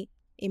keeps me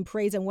in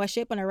praise and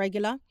worship on a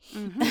regular.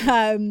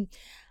 I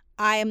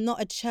am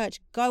not a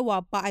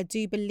churchgoer, but I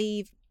do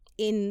believe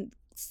in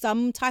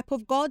some type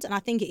of God, and I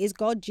think it is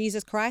God,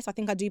 Jesus Christ. I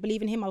think I do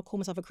believe in him. I'll call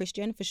myself a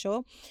Christian for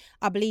sure.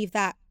 I believe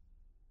that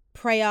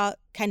prayer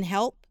can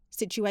help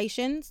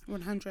situations.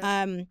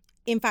 100.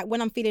 In fact,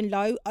 when I'm feeling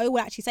low, O will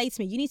actually say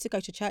to me, you need to go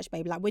to church,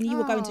 babe. Like when you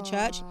were going to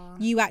church,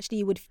 you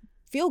actually would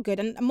feel good.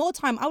 And more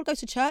time, I would go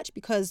to church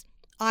because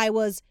I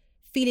was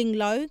feeling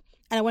low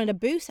and I wanted a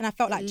boost. And I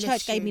felt like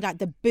church gave me like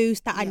the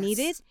boost that I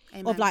needed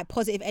of like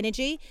positive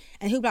energy.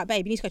 And he'll be like,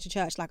 babe, you need to go to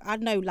church. Like, I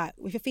don't know, like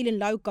if you're feeling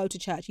low, go to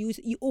church.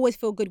 You always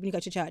feel good when you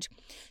go to church.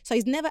 So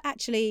he's never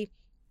actually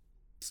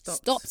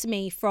stopped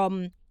me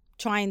from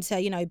trying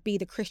to, be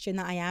the Christian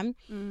that I am.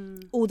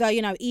 Although,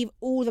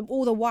 all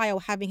the while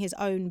having his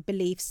own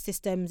belief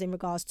systems in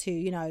regards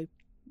to,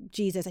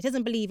 Jesus. He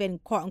doesn't believe in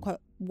quote unquote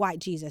white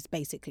Jesus,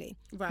 basically.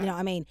 Right. You know what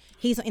I mean?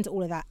 He's not into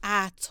all of that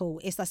at all.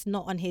 It's just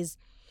not on his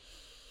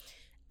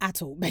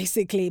at all,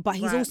 basically. But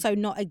he's also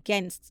not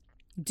against,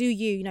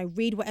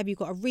 read whatever you've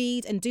got to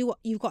read and do what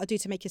you've got to do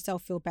to make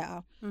yourself feel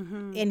better.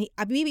 And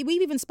we've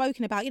even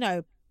spoken about,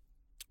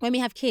 when we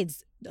have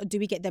kids, do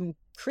we get them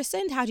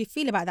christened? How do you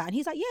feel about that? And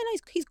he's like, yeah, no,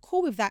 he's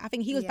cool with that. I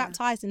think he was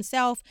baptized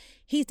himself.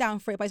 He's down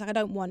for it. But he's like, I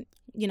don't want,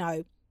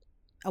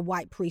 a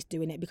white priest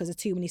doing it because there's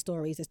too many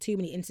stories, there's too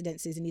many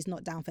incidences, and he's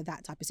not down for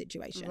that type of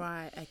situation.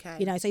 Right,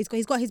 okay. So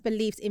he's got his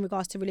beliefs in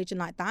regards to religion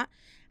like that.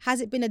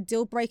 Has it been a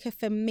deal breaker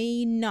for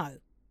me? No.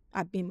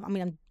 I'm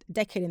a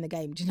decade in the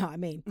game. Do you know what I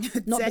mean?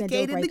 Not been a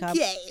deal breaker.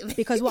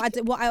 Because what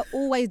I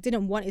always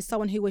didn't want is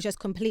someone who was just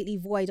completely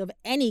void of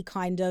any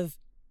kind of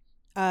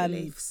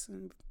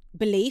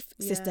belief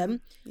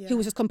system, who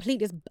was just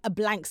completely a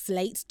blank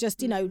slate,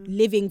 just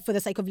living for the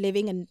sake of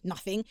living and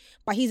nothing.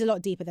 But he's a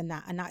lot deeper than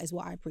that, and that is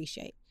what I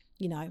appreciate.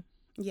 100%.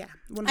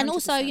 And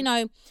also,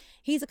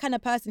 he's the kind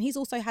of person. He's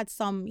also had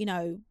some,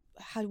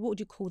 what would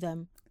you call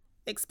them?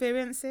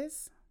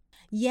 Experiences.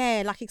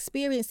 Yeah, like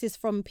experiences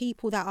from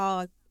people that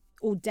are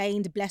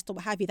ordained, blessed, or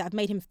what have you, that have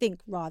made him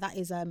think, rah, that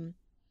is a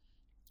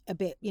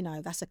bit,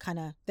 that's a kind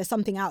of, there's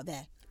something out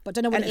there, but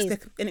don't know what it is.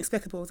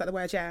 Inexplicable, is that the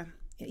word?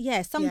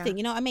 Yeah, something,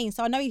 you know what I mean?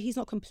 So I know he's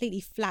not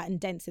completely flat and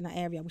dense in that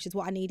area, which is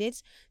what I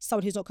needed.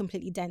 Someone who's not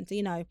completely dense,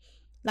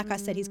 like I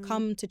said, he's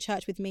come to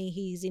church with me.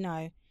 He's,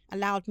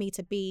 allowed me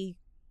to be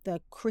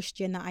the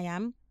Christian that I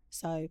am.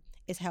 So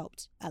it's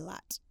helped a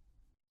lot.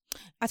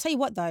 I tell you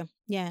what though,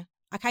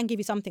 I can give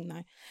you something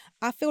though.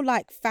 I feel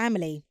like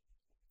family,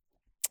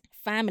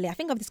 I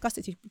think I've discussed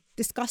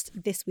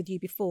this with you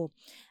before,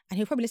 and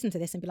he'll probably listen to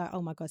this and be like,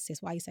 oh my God,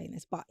 sis, why are you saying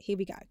this? But here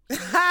we go.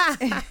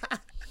 But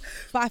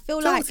I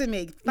feel Talk to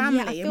me,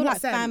 family. I feel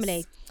like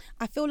family.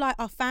 I feel like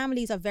our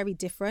families are very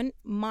different.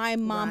 My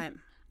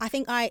mum, I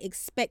think when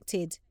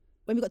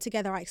we got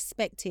together, I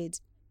expected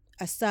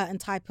a certain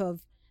type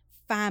of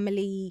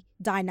family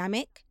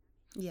dynamic,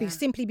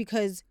 simply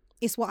because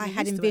it's what I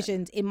had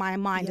envisioned in my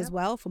mind as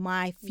well for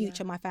my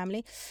future, my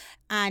family.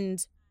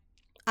 And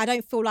I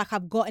don't feel like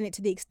I've gotten it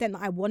to the extent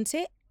that I want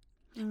it,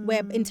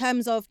 where in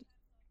terms of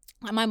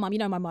Like my mum, you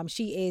know my mum,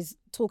 she is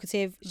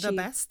talkative. The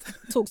best.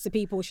 Talks to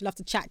people. She loves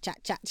to chat.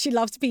 She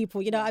loves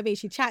people, you know what I mean?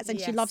 She chats and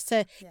she loves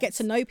to get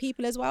to know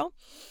people as well.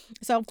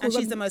 So of course,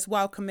 and she's the most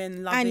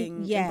welcoming,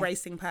 loving,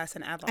 embracing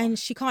person ever. And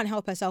she can't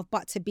help herself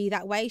but to be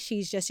that way.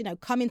 She's just, you know,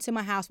 come into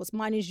my house, what's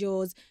mine is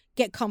yours,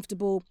 get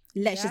comfortable,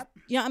 let's just,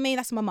 you know what I mean?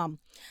 That's my mum.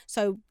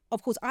 So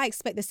of course I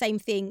expect the same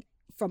thing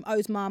from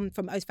O's mum,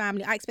 from O's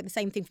family. I expect the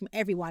same thing from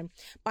everyone.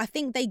 But I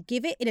think they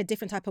give it in a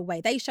different type of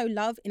way. They show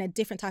love in a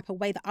different type of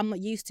way that I'm not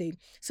used to.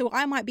 So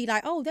I might be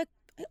like,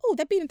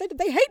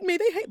 they hate me,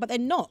 but they're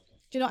not.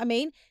 Do you know what I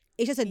mean?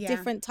 It's just a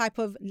different type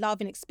of love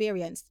and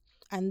experience.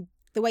 And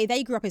the way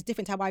they grew up is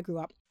different to how I grew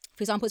up.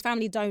 For example, his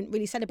family don't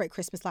really celebrate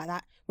Christmas like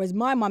that. Whereas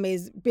my mum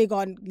is big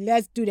on,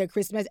 let's do their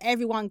Christmas.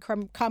 Everyone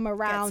come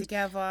around. Get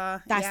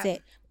together. That's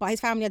it. But his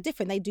family are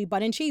different. They do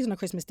bun and cheese on a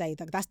Christmas day.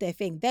 That's their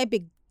thing. Their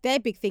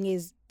big thing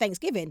is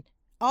Thanksgiving.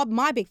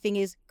 My big thing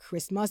is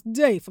Christmas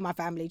Day for my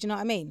family. Do you know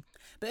what I mean?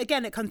 But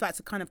again, it comes back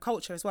to kind of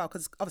culture as well,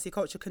 because obviously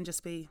culture can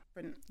just be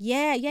different.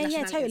 Yeah,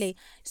 totally.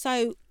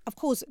 So, of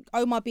course,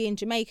 Omar being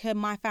Jamaican,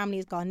 my family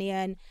is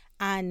Ghanaian,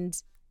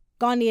 and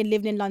Ghanaian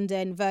living in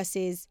London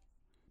versus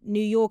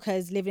New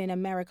Yorkers living in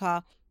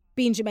America,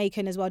 being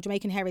Jamaican as well,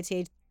 Jamaican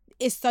heritage,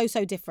 is so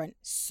different.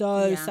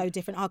 So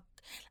different.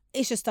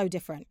 It's just so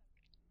different.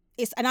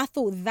 And I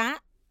thought that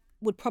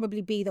would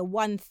probably be the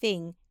one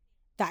thing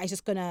that is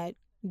just going to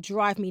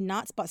drive me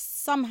nuts. But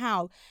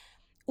somehow,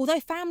 although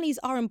families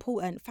are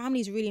important, family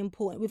is really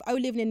important. With O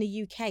living in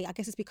the UK, I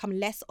guess it's become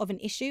less of an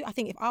issue. I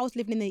think if I was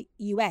living in the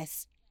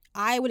US,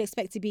 I would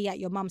expect to be at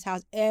your mum's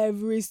house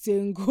every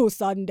single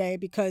Sunday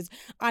because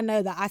I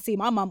know that I see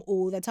my mum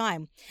all the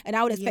time. And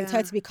I would expect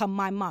her to become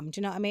my mum. Do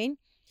you know what I mean?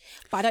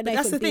 But I don't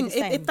know if it would be the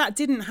same. If that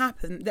didn't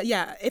happen,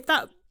 if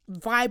that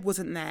vibe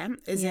wasn't there,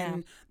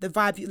 in the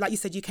vibe, like you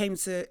said, you came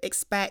to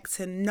expect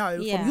and know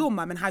from your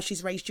mum and how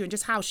she's raised you and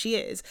just how she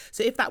is.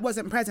 So if that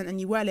wasn't present and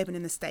you were living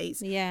in the States,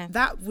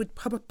 that would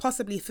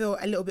possibly feel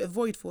a little bit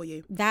void for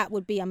you. That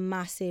would be a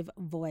massive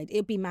void.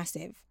 It'd be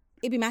massive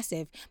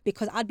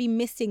because I'd be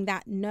missing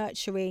that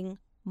nurturing,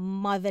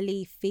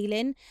 motherly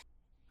feeling.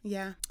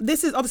 Yeah.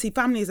 This is obviously,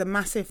 family is a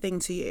massive thing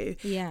to you.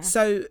 Yeah.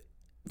 So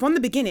from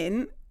the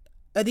beginning,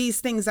 are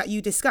these things that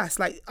you discuss?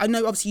 Like, I know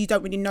obviously you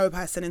don't really know a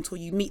person until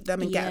you meet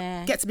them and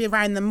get to be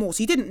around them more.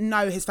 So you didn't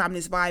know his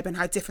family's vibe and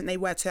how different they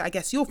were to, I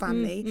guess, your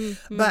family.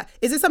 But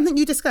is it something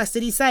you discussed?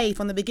 Did he say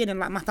from the beginning,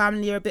 like, my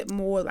family are a bit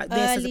more like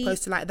this as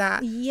opposed to like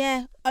that?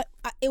 Yeah.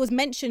 It was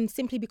mentioned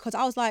simply because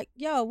I was like,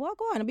 yo, what,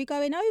 go on, are we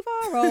going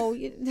over? Or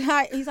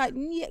he's like,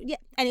 yeah.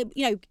 And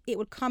it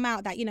would come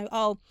out that,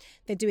 oh,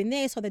 they're doing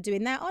this or they're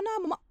doing that. Oh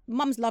no,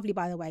 mum's lovely,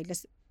 by the way.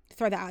 Let's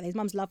throw that out there. His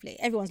mum's lovely.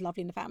 Everyone's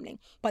lovely in the family,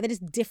 but they're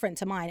just different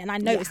to mine, and I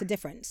noticed the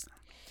difference.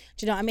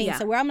 Do you know what I mean?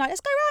 So where I'm like,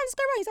 let's go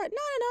around. He's like,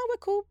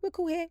 no, we're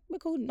cool here. We're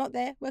cool, not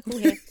there. We're cool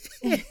here.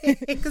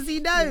 Because he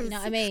knows. You know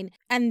what I mean?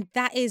 And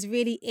that is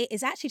really, it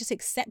is actually just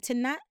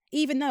accepting that,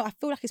 even though I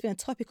feel like it's been a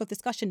topic of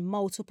discussion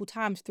multiple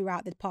times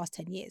throughout the past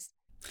 10 years.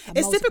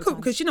 It's difficult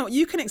because,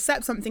 you can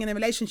accept something in a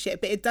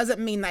relationship, but it doesn't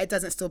mean that it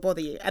doesn't still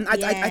bother you. And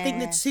I think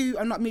the two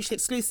are not mutually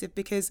exclusive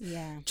because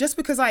just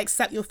because I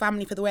accept your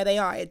family for the way they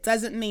are, it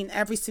doesn't mean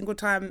every single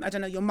time, I don't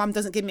know, your mum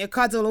doesn't give me a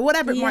cuddle or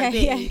whatever it might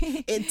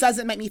be, it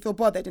doesn't make me feel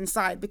bothered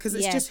inside because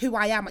it's just who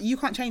I am. You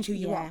can't change who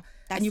you are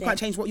and you can't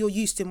change what you're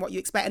used to and what you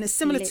expect. And it's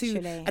similar to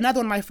another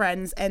one of my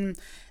friends, and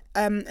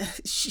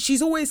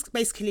she's always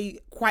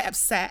basically quite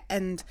upset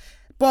and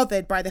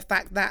bothered by the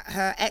fact that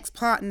her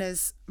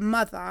ex-partner's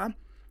mother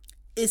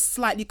is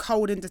slightly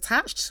cold and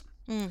detached.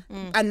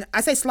 And I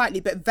say slightly,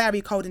 but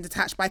very cold and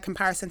detached by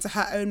comparison to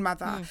her own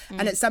mother.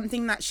 And it's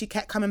something that she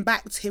kept coming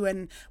back to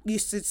and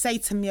used to say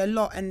to me a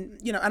lot.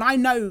 And, and I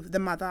know the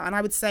mother, and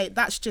I would say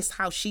that's just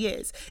how she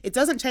is. It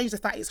doesn't change the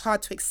fact it's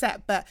hard to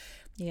accept, but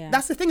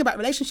that's the thing about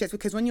relationships,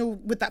 because when you're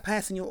with that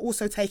person, you're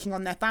also taking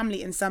on their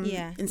family in some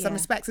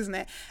respects, isn't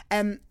it?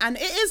 And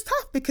it is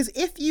tough because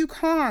if you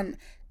can't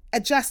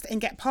adjust and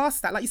get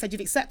past that, like you said,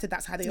 you've accepted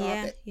that's how they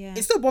are, but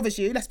it still bothers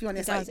you, let's be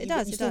honest. It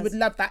does. You still would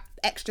love that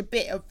extra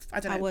bit of, I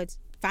don't know, I would.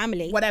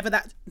 Family, whatever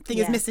that thing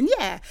is missing,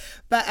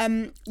 but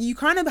you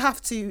kind of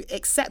have to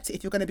accept it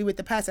if you're going to be with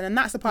the person, and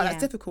that's the part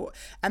that's difficult,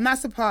 and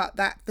that's the part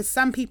that for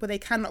some people they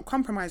cannot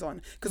compromise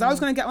on, because I was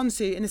going to get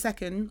onto in a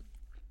second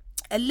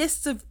a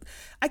list of,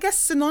 I guess,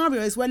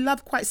 scenarios where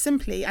love quite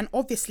simply and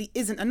obviously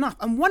isn't enough,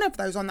 and one of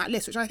those on that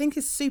list, which I think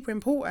is super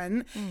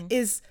important,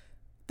 is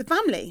the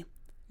family.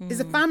 Is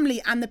the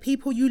family and the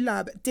people you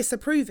love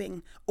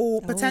disapproving,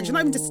 or potentially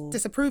not even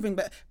disapproving,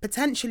 but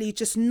potentially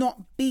just not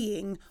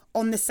being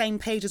on the same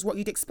page as what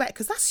you'd expect,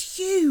 because that's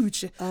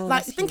huge.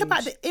 Think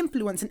about the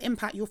influence and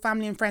impact your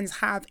family and friends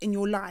have in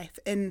your life,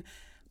 and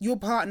your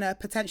partner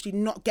potentially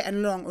not getting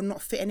along or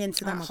not fitting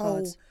into that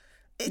whole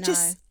God.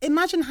 Just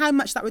imagine how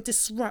much that would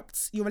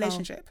disrupt your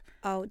relationship.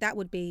 That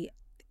would be,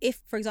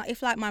 if for example,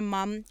 if like my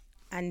mum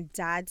and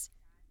dad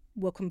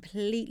were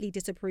completely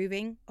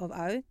disapproving of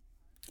O,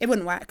 it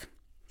wouldn't work.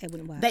 It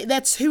wouldn't work.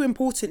 They're too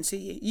important to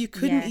you. You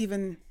couldn't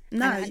even...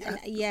 No.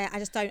 I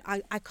just don't...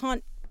 I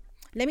can't...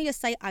 Let me just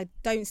say, I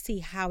don't see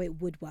how it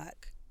would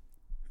work.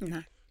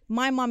 No.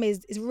 my mum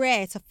is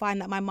rare to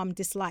find that my mum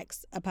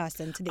dislikes a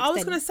person to the extent. I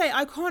was going to say,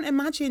 I can't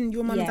imagine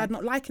your mum and dad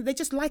not liking. They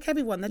just like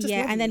everyone. They're just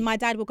lovely. And then my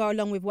dad will go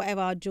along with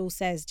whatever Jules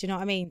says. Do you know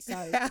what I mean? So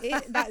that's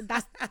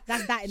that in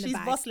the bag. She's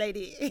boss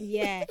lady.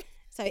 Yeah.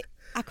 So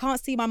I can't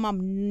see my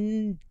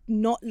mum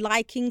not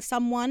liking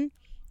someone.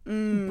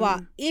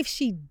 But if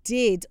she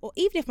did, or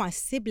even if my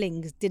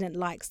siblings didn't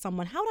like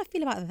someone, how would I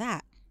feel about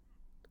that?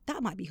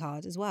 That might be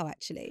hard as well,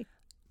 actually.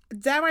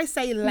 Dare I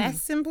say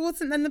less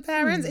important than the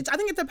parents? I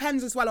think it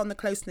depends as well on the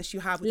closeness you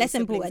have with less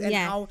your siblings important,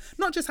 and how,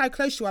 not just how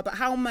close you are, but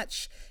how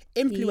much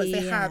influence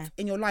they have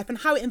in your life and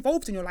how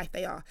involved in your life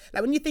they are.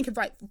 Like when you think of,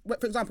 like,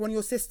 for example, one of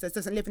your sisters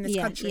doesn't live in this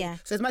country.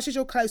 So as much as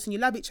you're close and you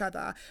love each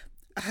other,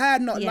 her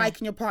not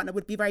liking your partner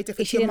would be very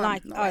different to your mum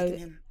not liking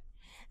him.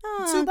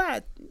 Too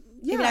bad.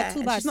 Yeah, like,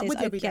 too bad. She's not with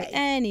you every day.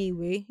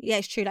 Anyway, yeah,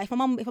 it's true. Like if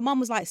my mum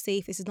was like,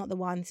 "See, this is not the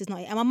one. This is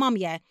not it." And my mum,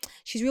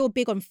 she's real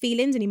big on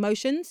feelings and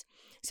emotions.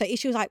 So if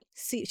she was like,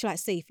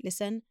 "See,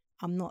 listen,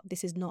 I'm not.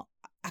 This is not.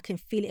 I can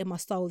feel it in my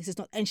soul. This is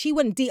not." And she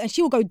went deep, and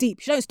she will go deep.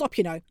 She don't stop,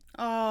 you know.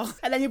 Oh,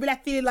 and then you'll be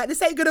left feeling like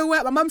this ain't gonna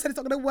work. My mum said it's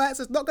not gonna work,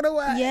 so it's not gonna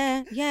work.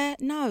 Yeah,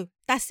 no,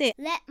 that's it.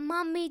 Let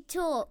mummy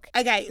talk.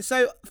 Okay,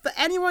 so for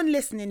anyone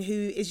listening who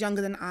is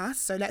younger than us,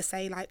 so let's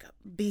say like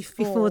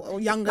before or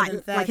younger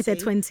than 30. Like if they're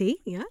 20.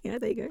 Yeah,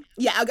 there you go.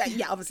 Yeah, okay,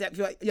 yeah, obviously if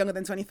you're younger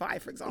than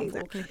 25, for example.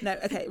 Exactly. No,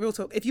 okay, real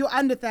talk. If you're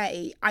under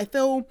 30, I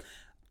feel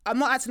I'm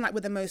not acting like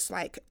we're the most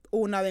like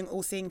all-knowing,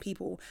 all-seeing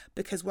people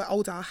because we're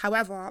older.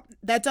 However,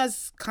 there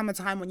does come a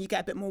time when you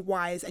get a bit more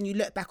wise and you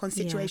look back on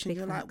situations,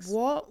 you're like,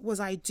 what was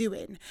I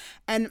doing?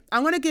 And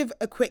I'm going to give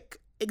a quick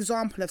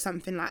example of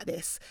something like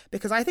this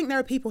because I think there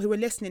are people who are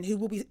listening who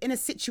will be in a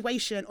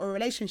situation or a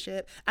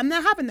relationship and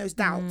they're having those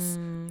doubts.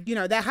 You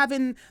know, they're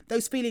having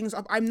those feelings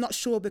of I'm not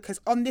sure because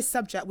on this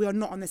subject we are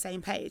not on the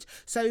same page.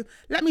 So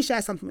let me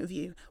share something with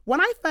you. When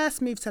I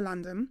first moved to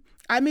London,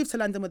 I moved to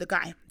London with a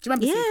guy. Do you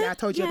remember, Cynthia? I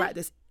told you about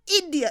this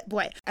idiot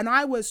boy. And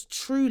I was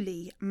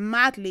truly,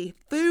 madly,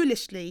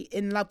 foolishly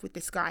in love with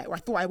this guy, or I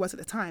thought I was at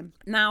the time.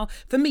 Now,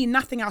 for me,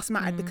 nothing else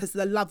mattered because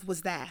the love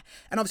was there.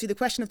 And obviously the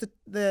question of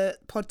the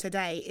pod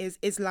today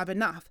is love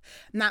enough?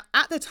 Now,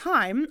 at the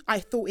time, I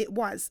thought it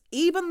was.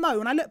 Even though,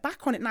 when I look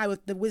back on it now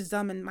with the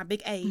wisdom and my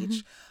big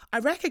age, I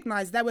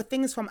recognise there were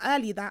things from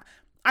early that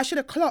I should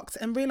have clocked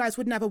and realised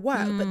would never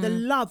work. But the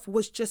love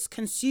was just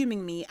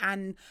consuming me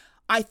and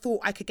I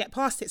thought I could get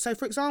past it. So,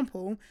 for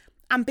example,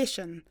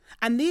 ambition.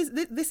 And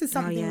this is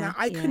something that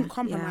I couldn't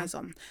compromise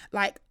on.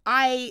 Like,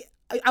 I've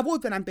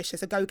always been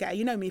ambitious, a go-getter.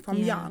 You know me from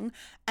young.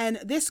 And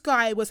this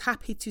guy was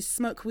happy to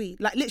smoke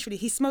weed. Like, literally,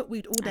 he smoked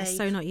weed all day,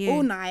 so not you.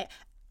 all night.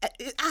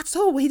 At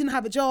all. He didn't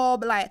have a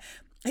job. Like,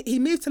 he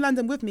moved to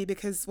London with me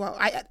because, well,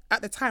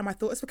 at the time I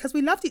thought it's because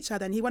we loved each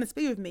other and he wanted to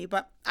be with me.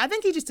 But I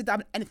think he just didn't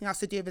have anything else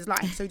to do with his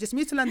life. So he just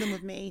moved to London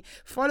with me,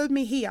 followed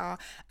me here.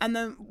 And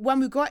then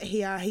when we got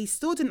here, he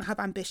still didn't have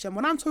ambition.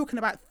 When I'm talking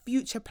about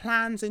future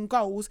plans and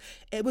goals,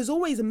 it was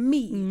always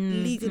me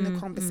leading the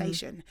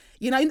conversation.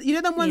 You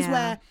know them ones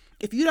where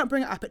if you don't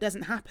bring it up, it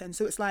doesn't happen.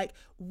 So it's like,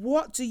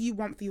 what do you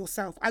want for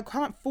yourself? I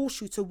can't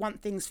force you to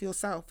want things for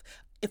yourself.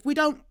 If we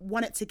don't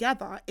want it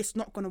together, it's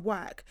not going to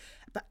work.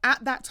 But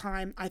at that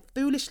time, I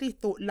foolishly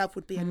thought love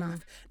would be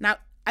enough. Now,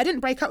 I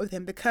didn't break up with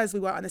him because we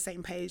weren't on the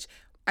same page.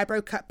 I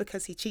broke up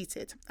because he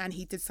cheated and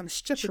he did some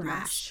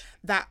stupidness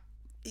that,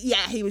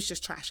 he was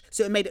just trash.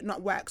 So it made it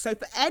not work. So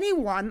for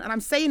anyone, and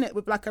I'm saying it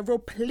with like a real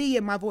plea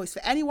in my voice,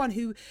 for anyone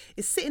who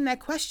is sitting there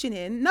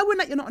questioning, knowing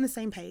that you're not on the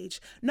same page,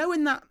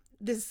 knowing that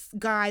this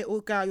guy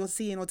or girl you're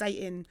seeing or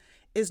dating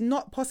is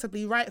not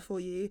possibly right for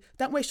you,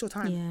 don't waste your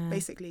time,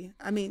 basically.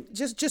 I mean,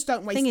 just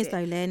don't waste it. Thing is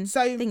though, Lynn,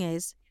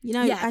 you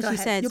know, as you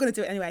said, you're going to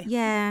do it anyway.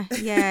 Yeah,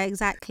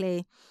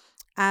 exactly.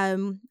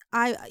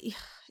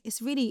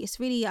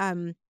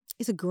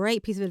 It's a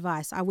great piece of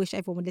advice. I wish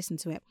everyone would listen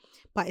to it,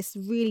 but it's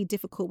really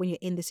difficult when you're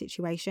in the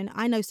situation.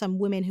 I know some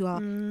women who are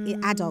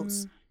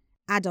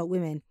adult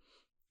women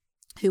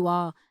who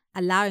are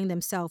allowing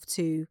themselves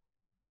to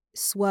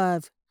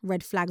swerve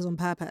red flags on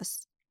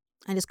purpose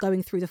and just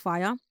going through the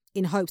fire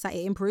in hopes that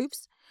it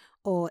improves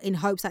or in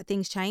hopes that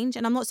things change.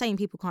 And I'm not saying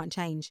people can't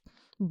change,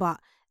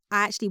 but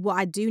what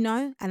I do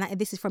know, and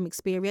this is from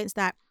experience,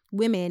 that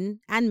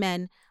women and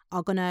men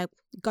are going to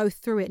go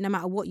through it no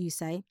matter what you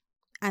say.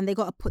 And they've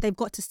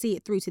got to see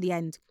it through to the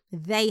end.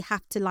 They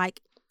have to, like,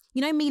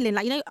 you know, me, Lynn,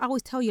 like, you know, I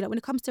always tell you that when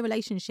it comes to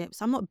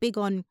relationships, I'm not big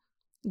on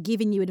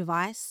giving you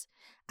advice,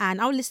 and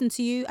I'll listen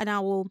to you and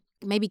I will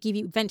maybe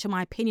venture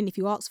my opinion if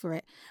you ask for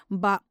it.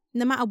 But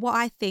no matter what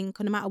I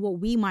think or no matter what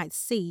we might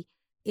see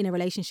in a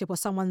relationship or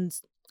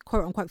someone's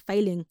quote unquote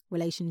failing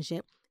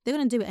relationship, they're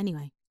going to do it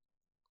anyway.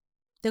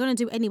 They're going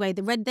to do it anyway.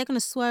 They're going to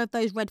swerve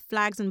those red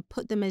flags and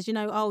put them as,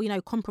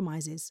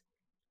 compromises.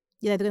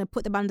 They're going to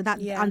put them under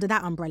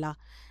that umbrella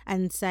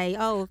and say,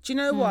 oh. Do you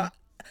know what?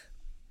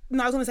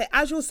 No, I was going to say,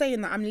 as you're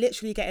saying that, I'm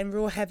literally getting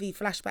real heavy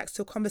flashbacks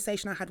to a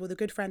conversation I had with a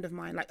good friend of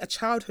mine, like a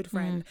childhood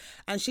friend.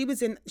 And she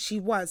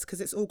was,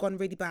 because it's all gone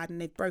really bad and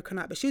they've broken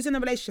up, but she was in a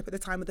relationship at the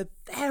time with a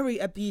very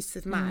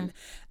abusive man.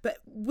 But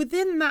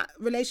within that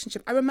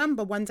relationship, I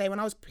remember one day when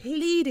I was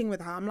pleading with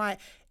her, I'm like,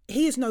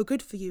 he is no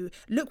good for you.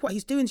 Look what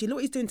he's doing to you. Look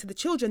what he's doing to the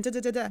children. Da, da,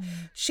 da, da.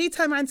 She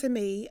turned around to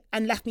me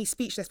and left me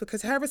speechless,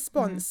 because her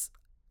response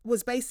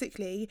was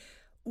basically,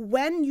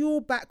 when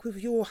you're back with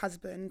your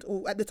husband,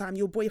 or at the time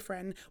your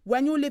boyfriend,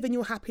 when you're living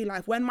your happy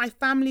life, when my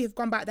family have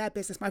gone back their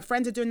business, my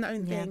friends are doing their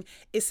own thing,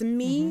 it's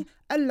me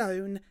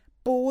alone,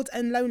 bored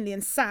and lonely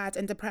and sad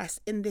and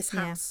depressed in this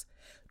house.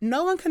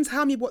 No one can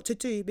tell me what to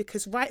do,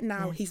 because right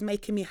now he's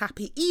making me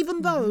happy.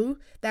 Even though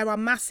there are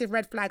massive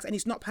red flags and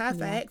he's not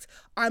perfect,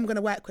 I'm going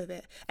to work with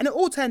it. And it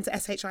all turned to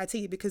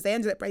SHIT, because they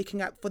ended up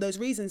breaking up for those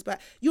reasons.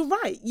 But you're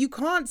right. You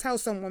can't tell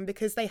someone,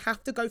 because they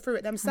have to go through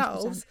it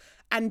themselves 100%.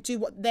 And do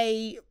what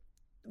they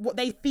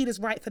feel is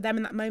right for them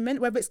in that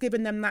moment, whether it's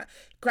giving them that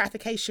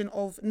gratification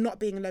of not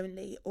being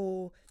lonely,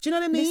 or, do you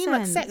know what I mean? Listen,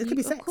 like sex, it could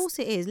be sex. Of course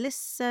it is.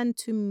 Listen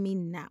to me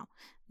now.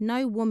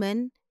 No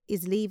woman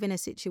is leaving a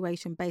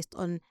situation based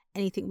on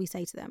anything we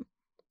say to them.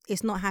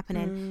 It's not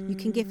happening. You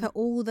can give her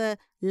all the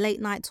late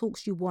night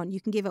talks you want.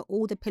 You can give her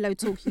all the pillow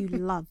talk you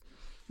love.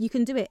 You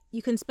can do it.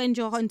 You can spend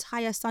your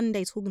entire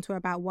Sunday talking to her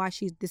about why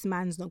this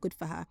man's not good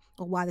for her,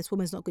 or why this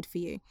woman's not good for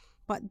you.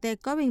 But they're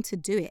going to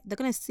do it. They're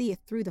going to see it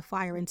through the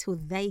fire until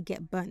they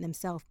get burnt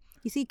themselves.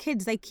 You see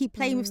kids, they keep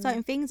playing with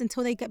certain things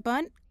until they get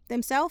burnt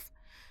themselves.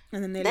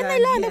 And then they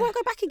learn. They won't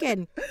go back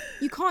again.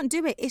 You can't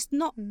do it. It's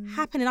not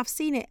happening. I've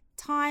seen it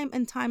time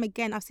and time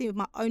again. I've seen it with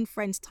my own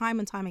friends time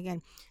and time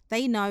again.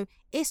 They know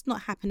it's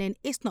not happening.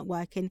 It's not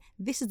working.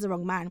 This is the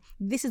wrong man.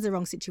 This is the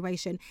wrong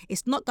situation.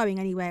 It's not going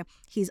anywhere.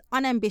 He's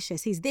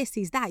unambitious. He's this,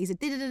 he's that. He's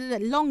a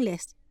long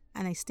list.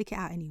 And they stick it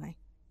out anyway.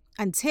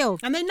 And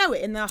they know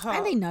it in their heart.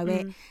 And they know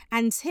it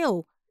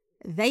until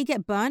they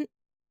get burnt,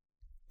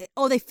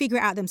 or they figure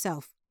it out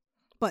themselves.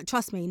 But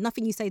trust me,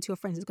 nothing you say to your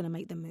friends is going to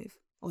make them move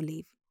or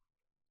leave.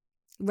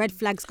 Red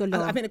flags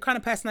galore. I think the kind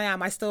of person I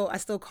am, I still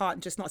can't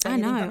just not say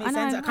anything. That makes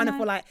sense. I kind of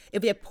feel like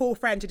it'd be a poor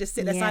friend to just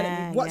sit there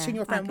silently watching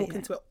your friend walk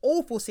into an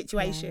awful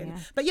situation.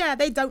 But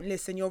they don't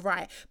listen. You're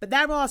right. But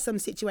there are some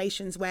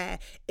situations where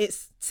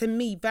it's, to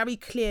me, very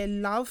clear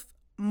love,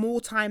 more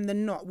time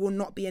than not, will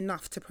not be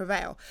enough to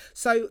prevail.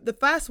 So the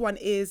first one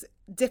is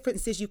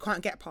differences you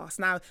can't get past.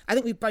 Now, I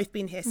think we've both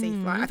been here, Sif.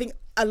 Like, I think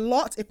a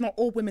lot, if not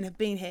all women, have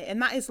been here.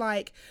 And that is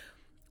like,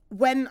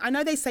 when I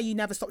know they say you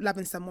never stop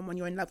loving someone when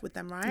you're in love with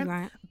them,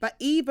 right? But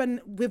even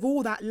with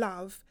all that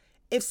love,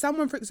 if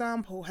someone, for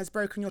example, has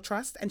broken your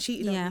trust and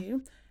cheated on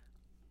you,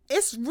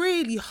 it's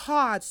really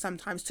hard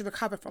sometimes to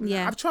recover from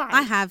that. I've tried.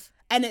 I have.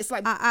 And it's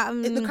like,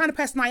 the kind of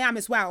person I am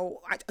as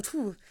well,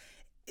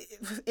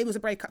 it was a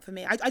breakup for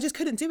me. I just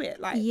couldn't do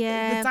it. Like,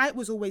 the doubt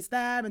was always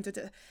there.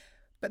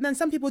 But then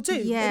some people do.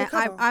 Yeah,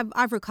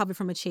 I've recovered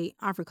from a cheat.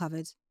 I've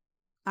recovered.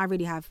 I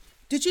really have.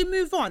 Did you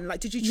move on? Like,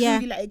 did you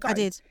truly let it go? I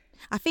did.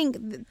 I think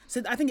it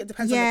depends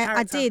on the character.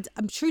 I did.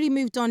 I'm truly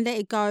moved on, let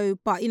it go,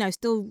 but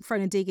still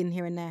throwing a dig in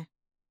here and there.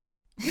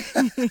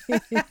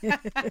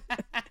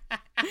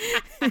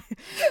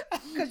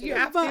 Because you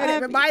have to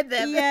remind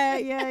them.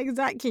 Yeah,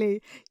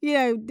 exactly.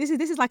 This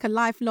is like a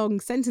lifelong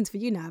sentence for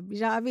you now.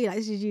 You know what I mean? Like,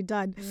 this is you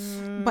done.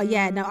 But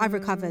I've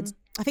recovered.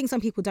 I think some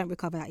people don't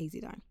recover that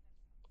easy though.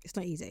 It's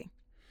not easy.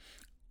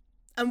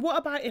 And what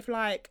about if,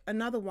 like,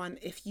 another one,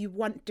 if you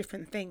want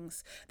different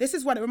things? This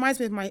is what it reminds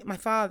me of my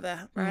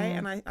father, right?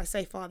 And I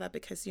say father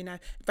because,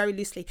 very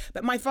loosely.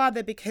 But my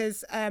father,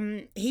 because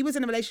he was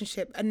in a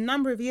relationship a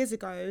number of years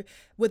ago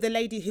with a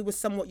lady who was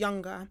somewhat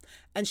younger,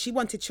 and she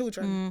wanted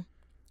children.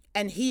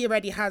 And he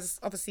already has,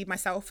 obviously,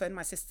 myself and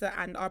my sister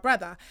and our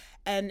brother.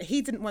 And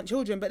he didn't want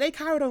children, but they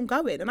carried on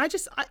going. And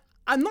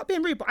I'm not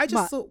being rude, but I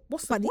just thought,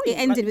 what's the point? It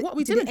ended, what are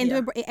we doing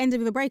here? It ended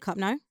with a breakup,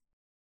 no?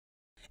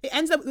 It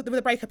ends up with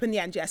a breakup in the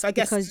end, yes. So I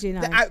guess because,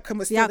 the outcome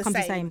was still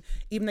the same.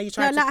 Even though you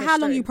tried to push how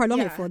long you prolong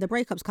it for? The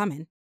breakup's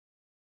coming.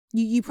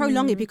 You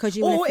prolong it because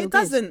you want to feel it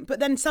doesn't, but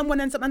then someone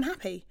ends up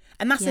unhappy.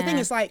 And that's the thing,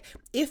 it's like,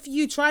 if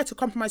you try to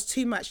compromise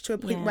too much to a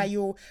point where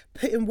you're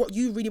putting what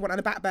you really want on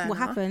the back burner, what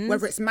happens,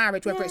 whether it's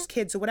marriage, whether it's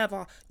kids or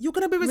whatever, you're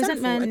going to be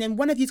resentful. And then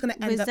one of you's going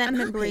to end up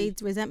unhappy.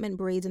 Resentment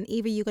breeds. And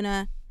either you're going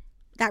to,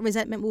 that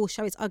resentment will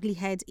show its ugly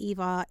head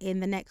either in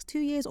the next 2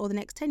 years or the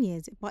next 10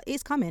 years. But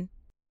it's coming.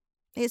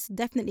 It's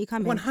definitely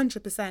coming.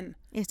 100%.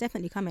 It's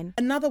definitely coming.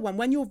 Another one,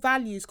 when your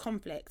values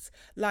conflict,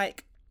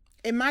 like,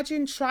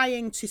 imagine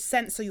trying to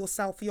censor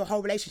yourself for your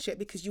whole relationship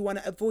because you want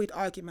to avoid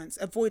arguments,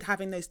 avoid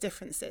having those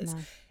differences.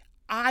 No.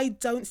 I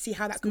don't see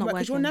how that can work,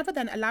 because you're never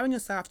then allowing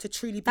yourself to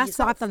truly be yourself. That's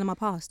what I've done in my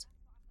past.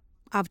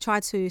 I've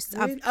tried to...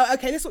 Really?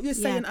 Okay, this is what you were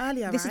saying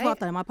earlier, right? This is what I've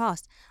done in my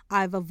past.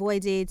 I've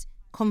avoided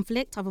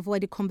conflict. I've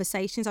avoided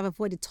conversations. I've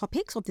avoided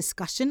topics of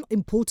discussion,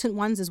 important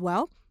ones as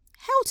well.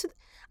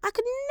 I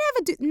could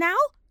never do... Now...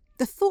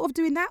 The thought of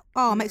doing that,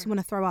 makes me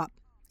want to throw up.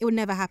 It would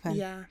never happen.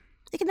 Yeah.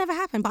 It could never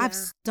happen. But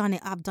I've done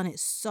it. I've done it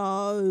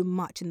so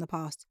much in the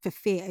past for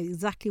fear,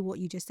 exactly what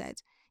you just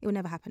said. It will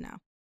never happen now.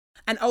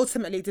 And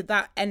ultimately, did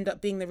that end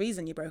up being the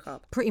reason you broke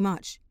up? Pretty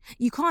much.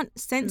 You can't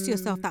censor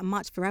yourself that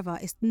much forever.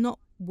 It's not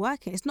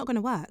working. It's not going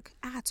to work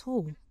at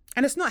all.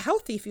 And it's not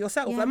healthy for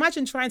yourself. Yeah.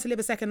 Imagine trying to live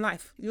a second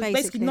life. You're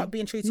basically not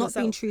being true to yourself.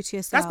 Not being true to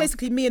yourself. That's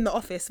basically me in the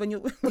office when you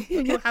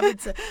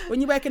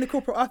work in a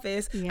corporate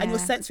office and you're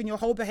censoring your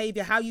whole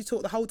behaviour, how you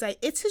talk the whole day.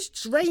 It is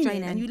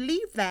draining. And you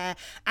leave there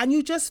and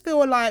you just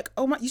feel like,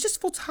 oh my, you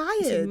just feel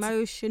tired. It's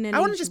emotionally I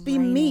want to just be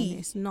me.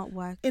 It's not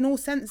working. In all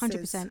senses.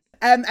 100%.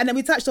 And then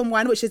we touched on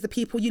one, which is the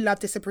people you love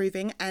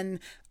disapproving. And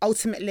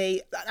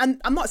ultimately, and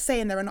I'm not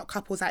saying there are not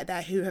couples out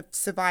there who have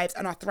survived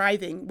and are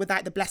thriving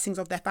without the blessings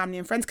of their family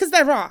and friends, because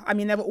there are. I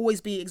mean, there will always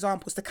be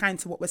examples to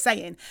counter what we're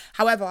saying.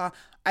 However,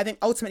 I think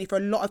ultimately for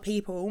a lot of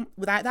people,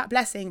 without that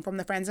blessing from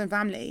the friends and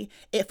family,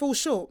 it falls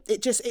short.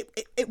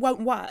 It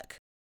won't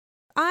work.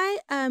 I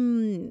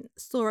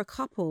saw a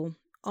couple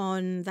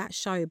on that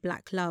show,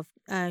 Black Love.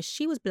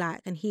 She was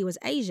black and he was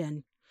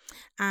Asian.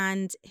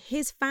 And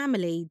his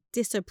family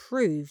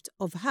disapproved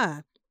of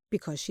her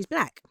because she's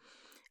black,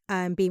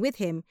 being with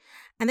him.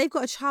 And they've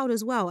got a child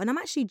as well. And I'm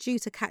actually due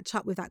to catch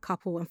up with that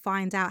couple and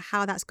find out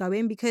how that's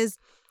going, because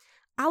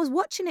I was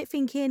watching it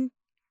thinking,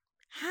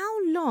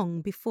 how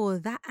long before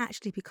that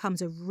actually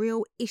becomes a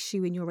real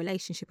issue in your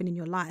relationship and in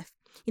your life?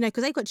 You know,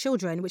 because they've got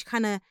children, which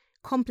kind of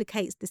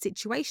complicates the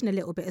situation a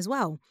little bit as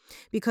well,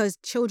 because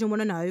children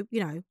want to know,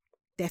 you know,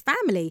 their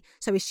family.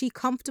 So is she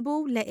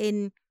comfortable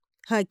letting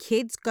her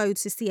kids go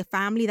to see a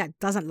family that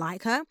doesn't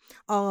like her?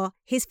 Are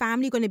his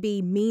family going to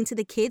be mean to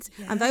the kids?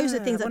 And those are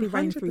the things that be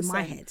running through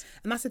my head.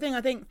 And that's the thing.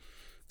 I think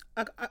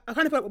I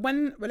kind of feel like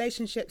when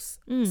relationships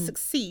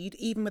succeed,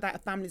 even without a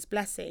family's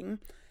blessing,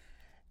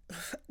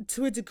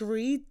 to a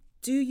degree,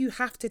 do you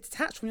have to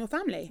detach from your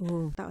family?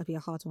 Ooh, that would be a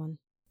hard one.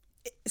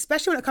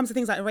 Especially when it comes to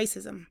things like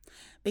racism,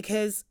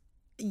 because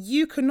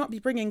you could not be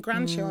bringing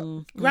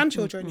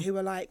grandchildren who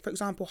are like, for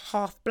example,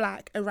 half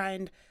black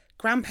around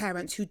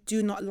grandparents who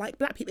do not like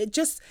black people.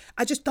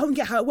 I just don't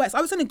get how it works.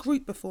 I was in a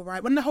group before,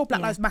 right? When the whole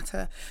Black Lives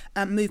Matter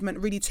movement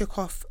really took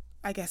off,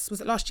 I guess,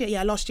 was it last year?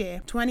 Yeah, last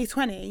year,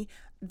 2020.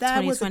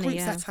 There was a group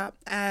set up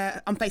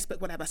on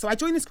Facebook, whatever. So I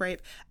joined this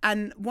group,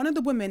 and one of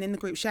the women in the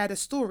group shared a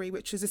story,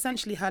 which was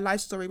essentially her life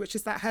story, which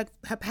is that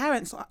her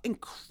parents are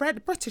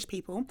British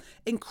people,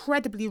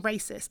 incredibly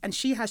racist, and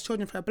she has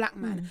children for a black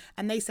man,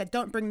 and they said,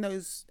 don't bring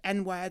those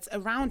N-words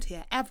around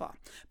here ever.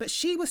 But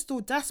she was still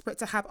desperate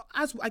to have,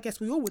 as I guess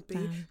we all would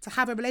be, to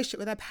have a relationship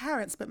with her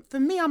parents. But for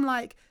me, I'm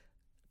like,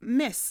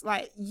 miss,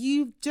 like,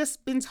 you've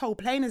just been told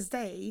plain as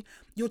day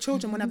your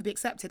children will never be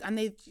accepted, and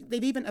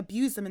they've even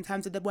abused them in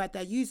terms of the word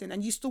they're using,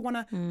 and you still want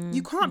to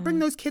you can't bring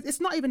those kids.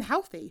 It's not even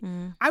healthy.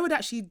 I would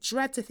actually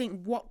dread to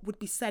think what would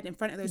be said in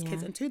front of those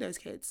kids and to those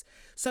kids.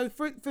 So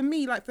for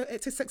me, like, for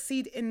it to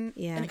succeed in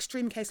an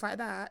extreme case like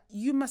that,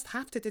 you must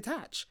have to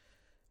detach.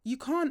 You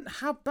can't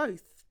have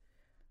both.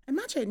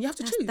 Imagine you have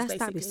to choose. Basically,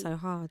 that'd be so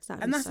hard.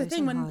 And that's the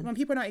thing, when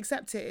people don't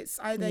accept it, it's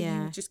either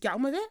you just get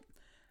on with it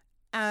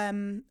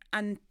and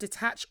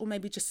detach, or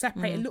maybe just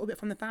separate a little bit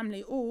from the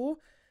family, or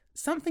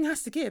something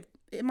has to give.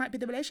 It might be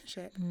the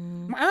relationship. I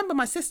remember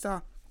my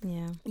sister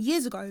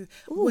years ago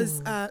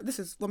was this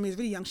is when we was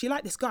really young. She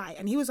liked this guy,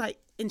 and he was like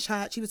in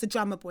church. He was a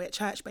drummer boy at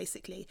church,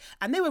 basically,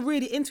 and they were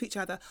really into each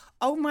other.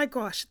 Oh my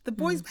gosh, the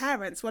boy's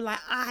parents were like,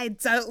 I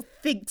don't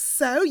think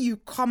so, you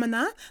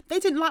commoner. They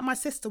didn't like my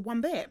sister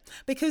one bit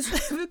because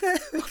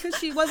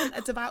she wasn't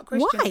a devout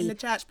Christian in the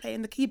church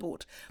playing the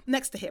keyboard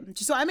next to him. Do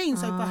you see what I mean?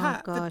 So for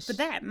her, for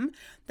them,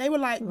 they were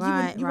like,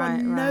 you are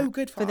no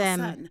good for our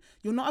son.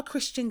 You're not a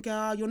Christian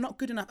girl. You're not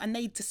good enough, and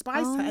they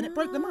despised her, and it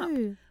broke them up.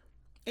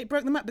 It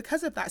broke them up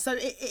because of that. So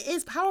it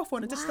is powerful,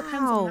 and it just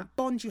depends on that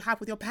bond you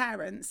have with your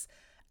parents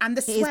and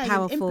the sway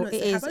and influence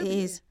they have over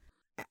you.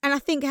 And I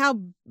think how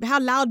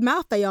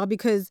loudmouth they are,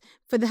 because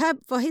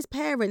for his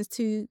parents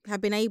to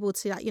have been able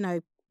to, like, you know,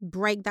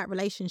 break that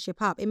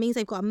relationship up, it means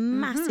they've got a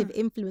massive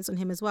influence on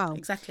him as well.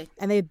 Exactly.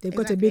 And they've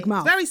got a big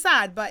mouth. It's very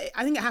sad, but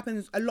I think it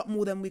happens a lot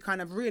more than we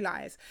kind of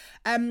realise.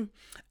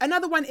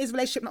 Another one is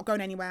relationship not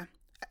going anywhere.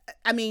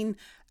 I mean,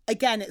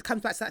 again, it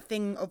comes back to that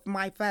thing of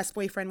my first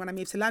boyfriend when I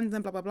moved to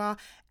London, blah, blah, blah.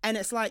 And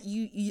it's like,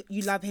 you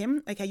love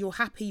him. Okay, you're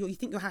happy, or you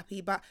think you're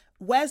happy, but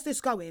where's this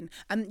going?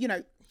 And, you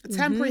know,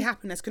 temporary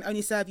happiness can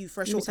only serve you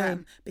for a short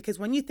term, because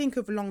when you think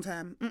of long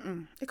term,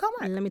 it can't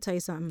work. Let me tell you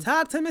something.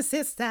 Talk to me,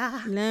 sister.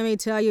 Let me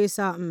tell you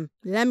something.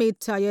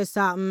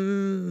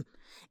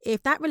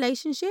 If that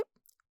relationship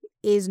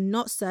is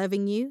not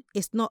serving you,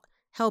 it's not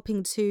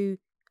helping to,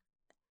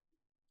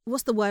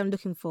 what's the word I'm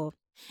looking for?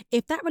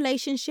 If that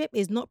relationship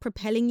is not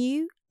propelling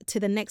you to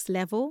the next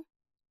level,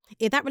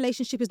 if that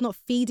relationship is not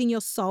feeding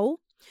your soul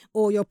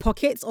or your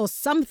pockets or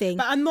something,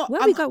 but I don't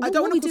want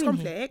to cause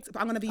conflict, but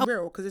I'm going to be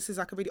real, because this is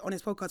like a really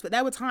honest podcast. But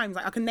there were times,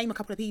 like, I can name a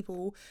couple of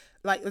people,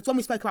 like it's one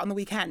we spoke about on the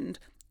weekend.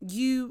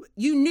 You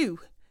knew.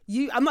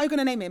 I'm not even going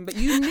to name him, but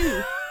you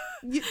knew.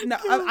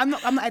 I'm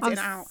not editing it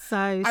out.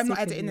 I'm not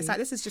editing this out.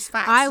 This is just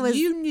facts.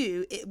 You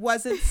knew it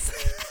wasn't.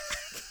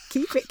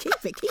 Keep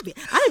it.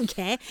 I don't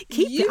care.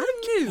 You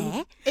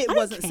knew it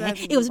wasn't serving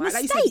you. It was a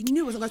mistake. Like you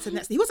knew it wasn't going to the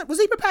next. Was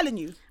he propelling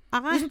you? He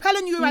was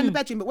propelling you around the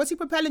bedroom, but was he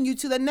propelling you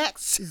to the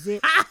next? Zero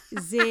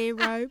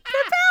propels.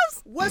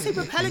 Was he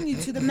propelling you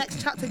to the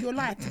next chapter of your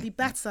life to be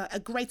better, a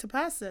greater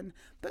person?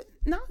 But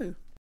no.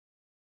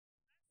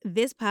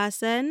 this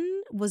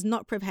person was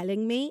not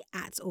propelling me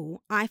at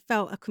all. I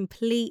felt a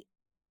complete,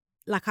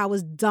 like I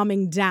was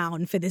dumbing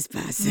down for this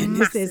person.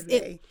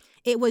 Massively.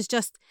 It was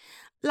just,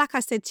 like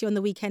I said to you on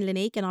the weekend,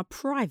 Linique, in our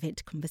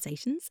private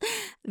conversations,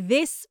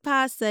 this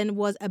person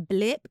was a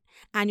blip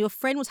and your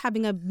friend was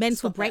having a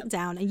mental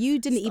breakdown and you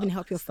didn't even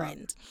help your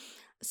friend.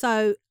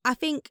 So I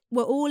think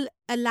we're all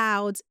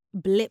allowed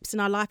blips in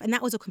our life, and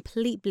that was a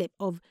complete blip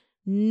of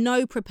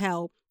no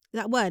propel.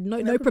 That word,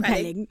 no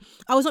propelling.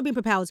 I was not being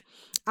propelled.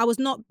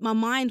 My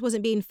mind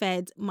wasn't being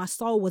fed. My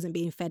soul wasn't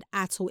being fed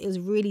at all. It was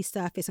really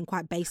surface and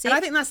quite basic. And I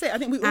think that's it. I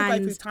think we all go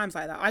through times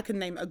like that. I can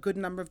name a good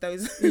number of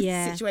those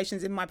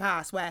situations in my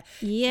past where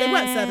they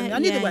weren't serving me. I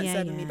knew they weren't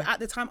serving me, but at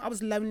the time I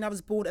was lonely, I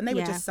was bored, and they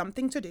were just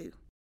something to do.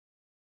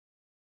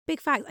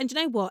 Big fact. And do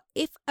you know what?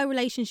 If a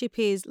relationship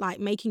is like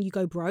making you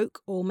go broke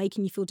or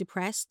making you feel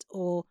depressed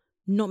or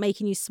not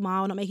making you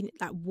smile, not making,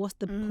 like, what's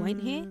the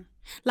point here?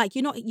 Like,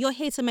 we're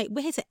here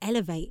to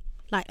elevate.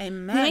 Like,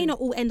 Amen. we may not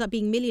all end up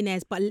being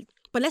millionaires, but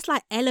let's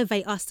like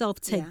elevate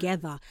ourselves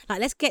together. Like,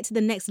 let's get to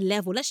the next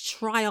level. Let's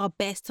try our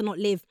best to not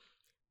live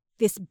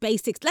this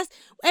basics.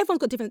 Everyone's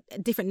got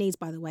different needs,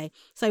 by the way.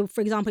 So,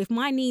 for example, if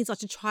my needs are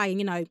to try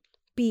and,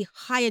 be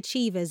high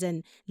achievers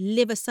and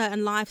live a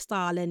certain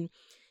lifestyle and,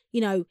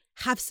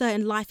 have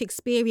certain life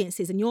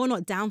experiences, and you're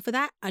not down for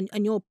that and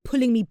you're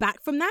pulling me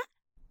back from that,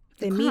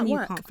 then me and you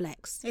can't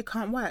flex. It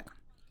can't work.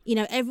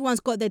 Everyone's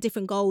got their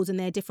different goals and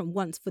their different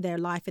wants for their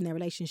life and their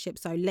relationship.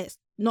 So let's,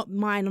 not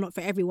mine or not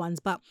for everyone's,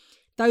 but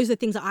those are the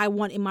things that I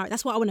want in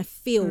that's what I want to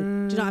feel. Do you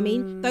know what I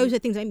mean? Those are the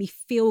things that make me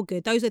feel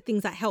good. Those are the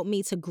things that help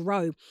me to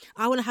grow.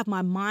 I want to have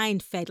my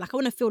mind fed. Like, I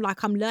want to feel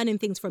like I'm learning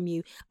things from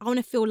you. I want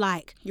to feel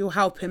like you're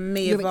helping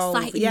me you're evolve.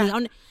 Exciting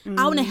me.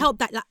 I want to help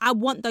that. Like, I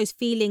want those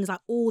feelings like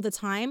all the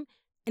time.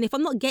 And if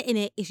I'm not getting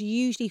it, it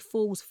usually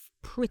falls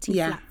pretty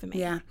flat for me.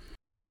 Yeah.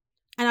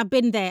 And I've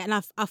been there, and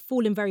I've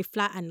fallen very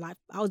flat. And like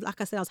I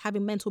was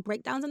having mental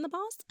breakdowns in the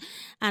past,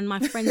 and my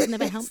friends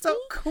never helped Stop me.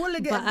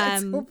 calling it a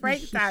mental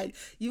breakdown.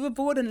 You were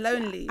bored and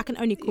lonely. I can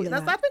only call it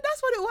that. I think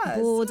that's what it was.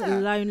 Bored,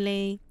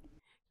 lonely.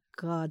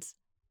 God,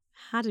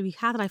 how did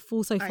I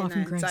fall so far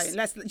from grace?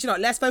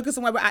 Let's focus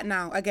on where we're at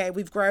now. Okay,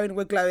 we've grown,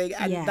 we're glowing,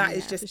 and that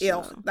is just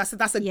ill. Sure. That's a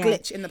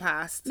glitch in the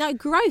past. No,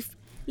 growth.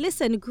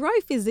 Listen,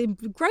 growth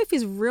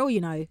is real,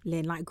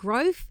 Lynn. Like,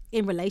 growth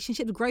in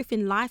relationships, growth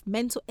in life,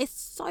 mental, it's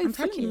so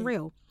freaking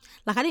real.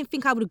 Like, I didn't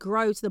think I would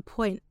grow to the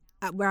point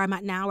at where I'm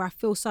at now, where I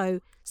feel so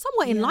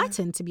somewhat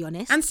enlightened, to be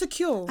honest. And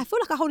secure. I feel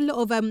like I hold a lot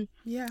of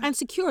and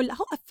secure.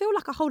 I feel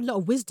like I hold a lot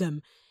of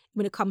wisdom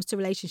when it comes to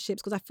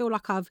relationships, because I feel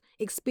like I've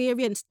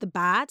experienced the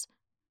bad,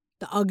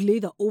 the ugly,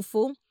 the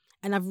awful,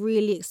 and I've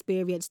really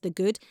experienced the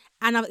good.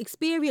 And I've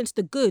experienced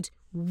the good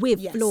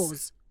with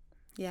flaws.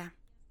 Yeah.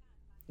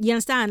 You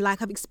understand?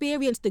 Like, I've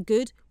experienced the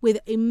good with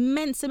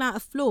immense amount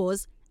of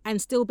flaws and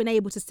still been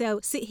able to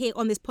sit here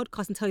on this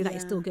podcast and tell you that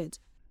it's still good.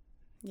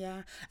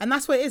 Yeah. And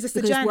that's what it is. It's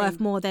because the journey. It's worth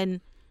more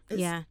than,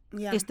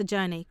 it's the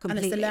journey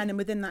completely. And it's the learning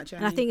within that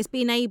journey. And I think it's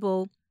been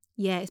able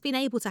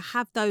to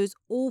have those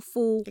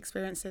awful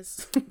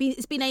experiences.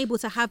 It's been able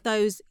to have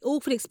those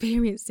awful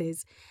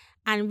experiences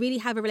and really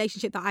have a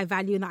relationship that I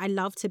value and that I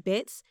love to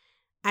bits.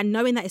 And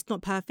knowing that it's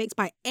not perfect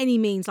by any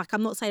means. Like,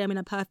 I'm not saying I'm in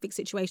a perfect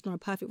situation or a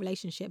perfect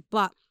relationship,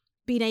 but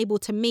being able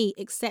to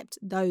accept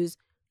those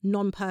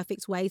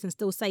non-perfect ways and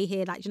still say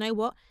here, like, you know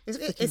what? It's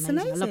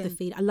amazing. I love the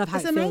feed. I love how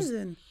it feels.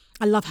 Amazing.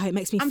 I love how it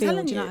makes me feel.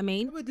 Do you know what I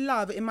mean? I would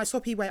love, in my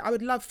soppy way, I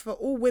would love for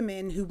all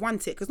women who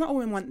want it, because not all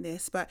women want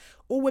this, but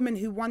all women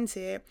who want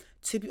it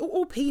to be,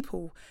 all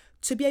people,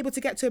 to be able to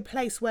get to a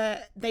place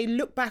where they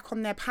look back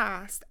on their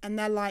past and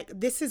they're like,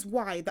 this is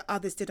why the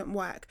others didn't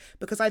work.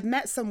 Because I've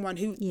met someone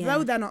who,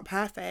 though they're not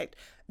perfect,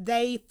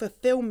 they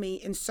fulfill me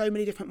in so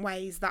many different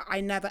ways that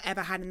I never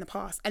ever had in the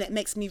past. And it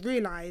makes me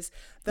realise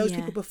those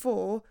people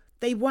before,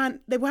 they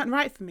weren't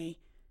right for me.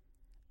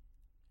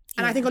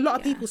 And I think a lot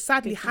of people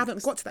sadly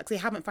haven't got to that because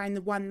they haven't found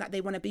the one that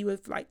they want to be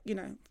with, like,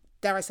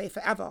 dare I say,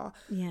 forever.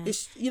 Yeah.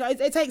 It's,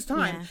 it takes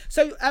time. Yeah.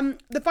 So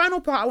the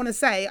final part I want to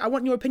say, I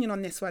want your opinion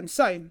on this one.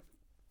 So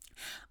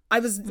I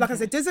was, like I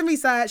said, did some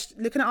research,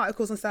 looking at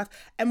articles and stuff.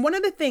 And one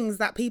of the things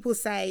that people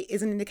say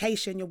is an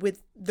indication you're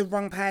with the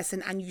wrong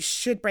person and you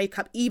should break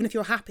up even if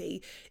you're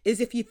happy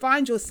is if you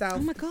find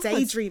yourself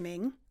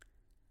daydreaming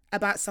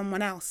about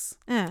someone else.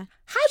 How do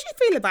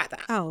you feel about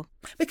that? Oh.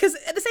 Because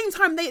at the same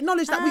time, they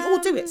acknowledge that we all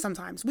do it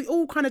sometimes. We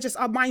all kind of just,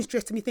 our minds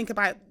drift and we think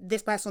about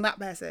this person or that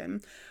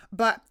person.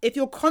 But if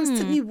you're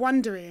constantly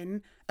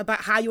wondering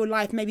about how your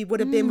life maybe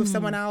would have been with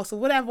someone else or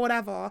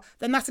whatever,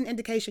 then that's an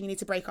indication you need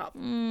to break up.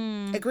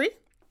 Agree?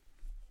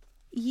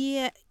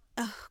 Yeah.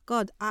 Oh,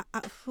 God. I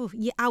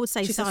would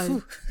say She so.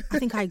 said, I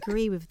think I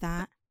agree with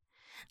that.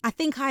 I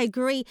think I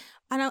agree.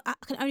 I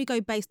can only go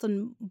based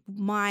on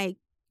my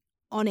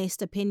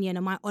honest opinion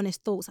and my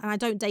honest thoughts. And I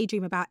don't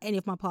daydream about any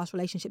of my past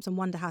relationships and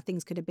wonder how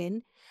things could have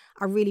been.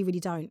 I really,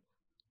 really don't.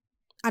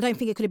 I don't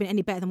think it could have been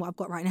any better than what I've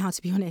got right now,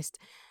 to be honest.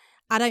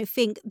 I don't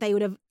think they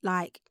would have,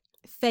 like,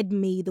 fed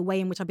me the way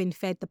in which I've been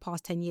fed the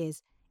past 10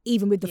 years,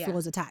 even with the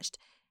flaws attached.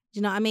 Do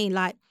you know what I mean?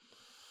 Like,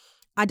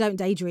 I don't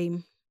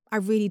daydream. I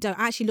really don't.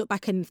 I actually look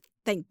back and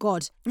thank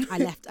God I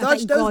left.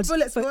 Dodge those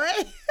bullets, boy.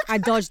 I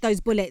dodged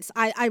those bullets.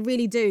 I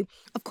really do.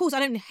 Of course, I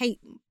don't hate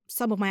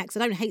some of my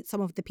exes. I don't hate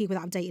some of the people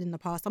that I've dated in the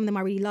past. Some of them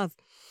I really love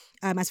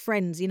as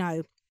friends, you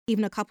know.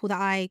 Even a couple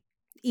that I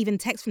even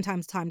text from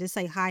time to time to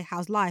say, hi,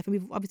 how's life? And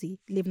we've obviously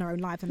lived our own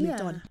life and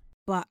moved on.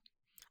 But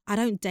I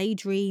don't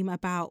daydream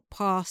about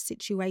past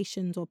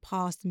situations or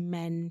past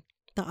men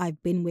that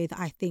I've been with.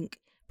 I think,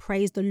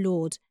 praise the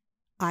Lord,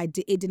 it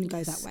didn't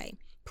go that way.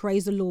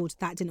 Praise the Lord,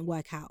 that didn't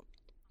work out,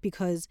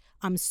 because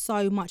I'm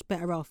so much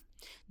better off.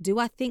 Do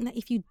I think that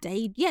if you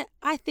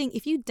I think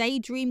if you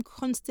daydream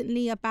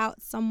constantly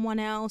about someone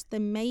else,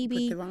 then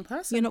maybe the wrong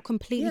person. You're not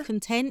completely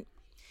content.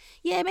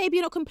 Yeah, maybe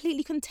you're not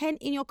completely content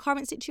in your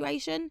current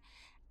situation,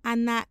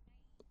 and that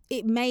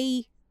it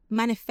may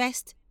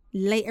manifest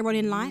later on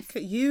in life.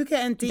 You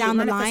getting deep down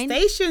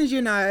manifestations,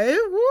 you know.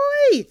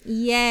 Woo!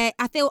 Yeah,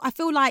 I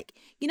feel like,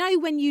 you know,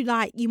 when you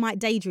might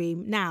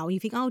daydream now, you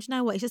think, oh, do you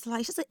know what? It's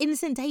just an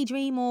innocent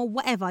daydream or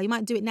whatever. You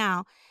might do it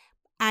now,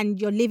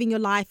 and you're living your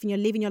life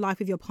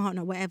with your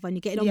partner or whatever, and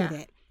you're getting on with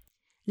it.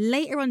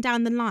 Later on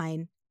down the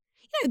line,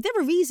 you know,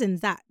 there are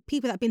reasons that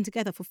people that have been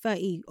together for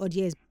 30 odd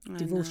years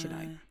divorce, you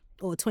know,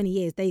 or 20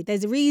 years.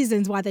 There's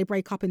reasons why they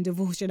break up and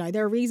divorce, you know.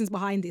 There are reasons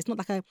behind it. It's not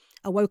like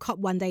I woke up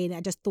one day and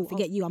I just thought,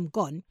 forget you, I'm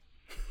gone.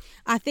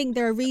 I think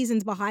there are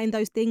reasons behind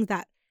those things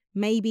that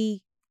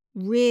maybe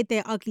reared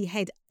their ugly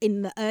head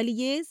in the early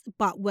years,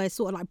 but were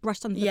sort of like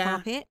brushed under the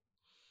carpet.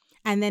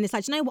 And then it's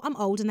like, you know what? I'm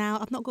older now.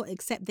 I've not got to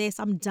accept this.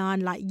 I'm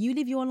done. Like, you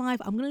live your life.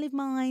 I'm going to live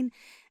mine.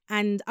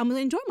 And I'm going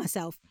to enjoy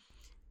myself,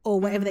 or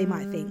whatever they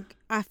might think.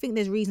 I think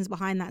there's reasons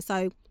behind that.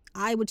 So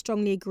I would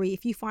strongly agree.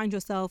 If you find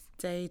yourself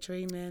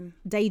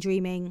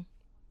daydreaming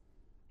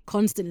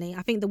constantly,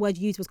 I think the word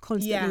used was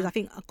constantly. I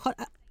think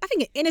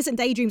an innocent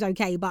daydream's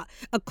okay, but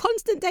a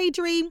constant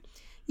daydream,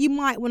 you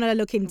might want to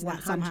look into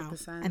that 100%. Somehow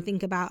and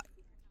think about,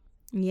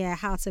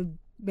 how to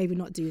maybe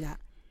not do that.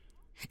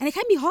 And it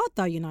can be hard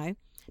though, you know,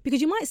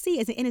 because you might see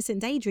it as an innocent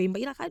daydream,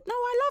 but you're like, no,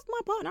 I love my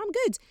partner, I'm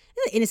good.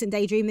 It's an innocent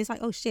daydream. It's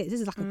like, oh shit, this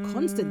is like a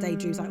constant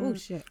daydream. It's like, oh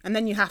shit. And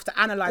then you have to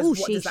analyse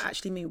what does that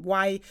actually mean?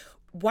 Why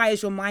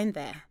is your mind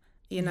there?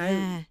 You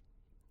know?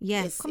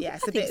 Yeah.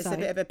 It's a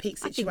bit of a peak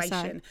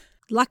situation. So.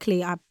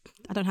 Luckily, I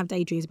don't have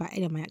daydreams about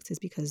any of my exes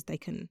because they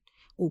can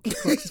all kick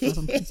rocks as far as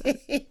I'm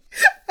concerned.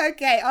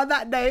 Okay, on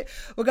that note,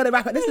 we're going to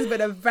wrap up. This has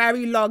been a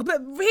very long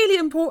but really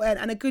important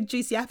and a good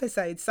juicy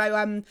episode.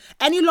 So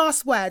any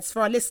last words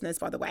for our listeners,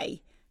 by the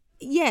way?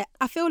 Yeah,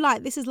 I feel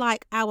like this is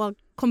like our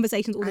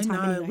conversations all the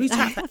time. Anyway. We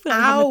chat for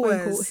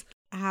hours.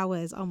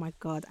 Hours. Oh my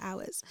God,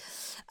 hours.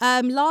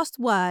 Last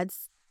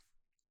words.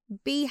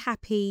 Be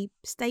happy.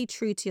 Stay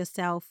true to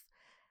yourself.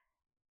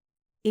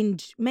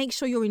 Make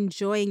sure you're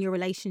enjoying your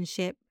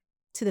relationship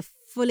to the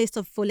fullest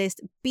of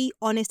fullest. Be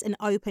honest and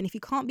open. If you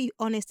can't be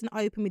honest and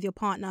open with your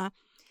partner,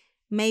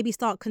 maybe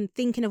start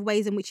thinking of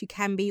ways in which you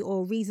can be,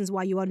 or reasons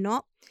why you are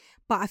not.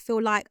 But I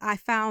feel like I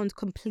found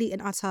complete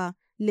and utter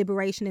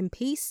liberation and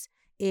peace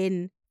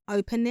in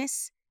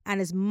openness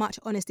and as much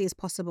honesty as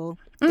possible.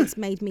 It's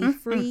made me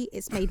free.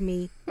 It's made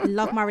me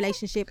love my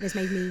relationship. And it's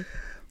made me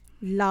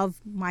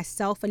love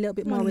myself a little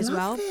bit more as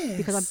well,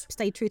 because I've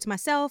stayed true to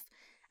myself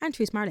and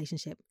true to my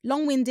relationship.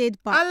 Long-winded,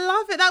 but I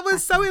love it. That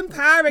was so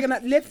empowering and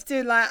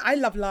uplifting. Like, I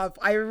love love.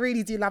 I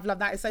really do love love.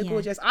 That is so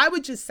gorgeous. I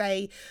would just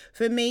say,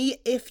 for me,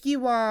 if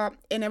you are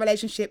in a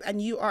relationship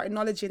and you are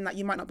acknowledging that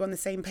you might not be on the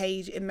same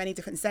page in many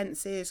different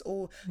senses,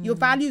 or your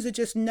values are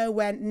just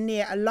nowhere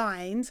near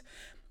aligned,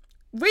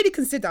 really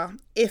consider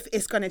if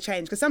it's going to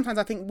change. Because sometimes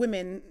I think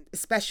women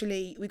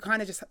especially, we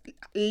kind of just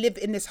live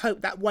in this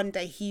hope that one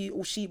day he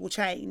or she will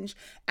change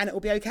and it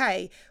will be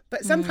okay.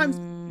 But sometimes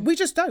we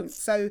just don't.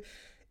 So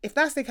if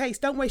that's the case,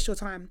 don't waste your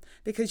time,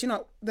 because, you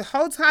know, the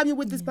whole time you're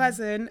with this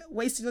person,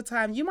 wasting your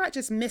time, you might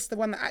just miss the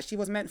one that actually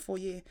was meant for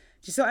you. Do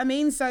you see what I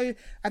mean? So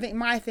I think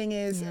my thing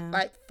is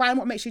like, find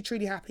what makes you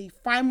truly happy,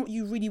 find what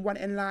you really want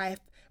in life,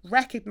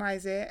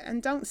 recognize it,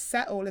 and don't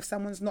settle if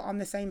someone's not on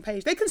the same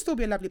page. They can still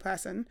be a lovely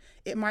person.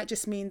 It might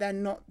just mean they're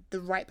not the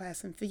right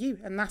person for you,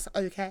 and that's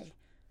okay.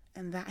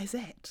 And that is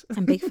it.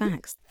 And big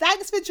facts.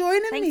 Thanks for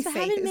joining me, for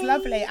Faith. having It's me.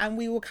 lovely, and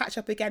we will catch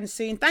up again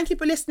soon. Thank you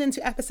for listening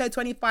to episode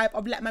 25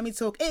 of Let Mummy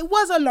Talk. It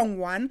was a long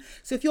one,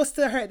 so if you're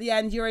still here at the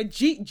end, you're a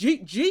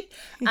G.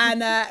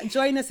 And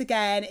join us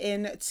again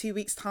in 2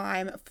 weeks'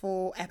 time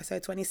for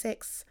episode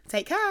 26.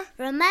 Take care.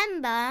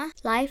 Remember,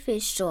 life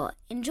is short.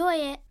 Enjoy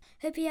it.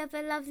 Hope you have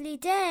a lovely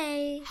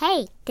day.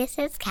 Hey, this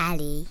is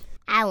Callie.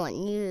 I want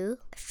you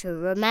to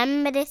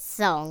remember this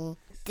song.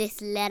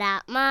 This lit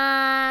up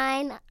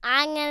mine.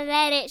 I'm gonna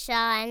let it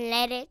shine,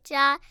 let it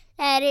shine,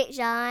 let it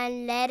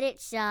shine, let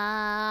it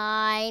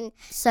shine.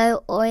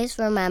 So always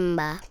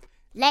remember,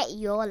 let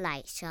your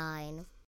light shine.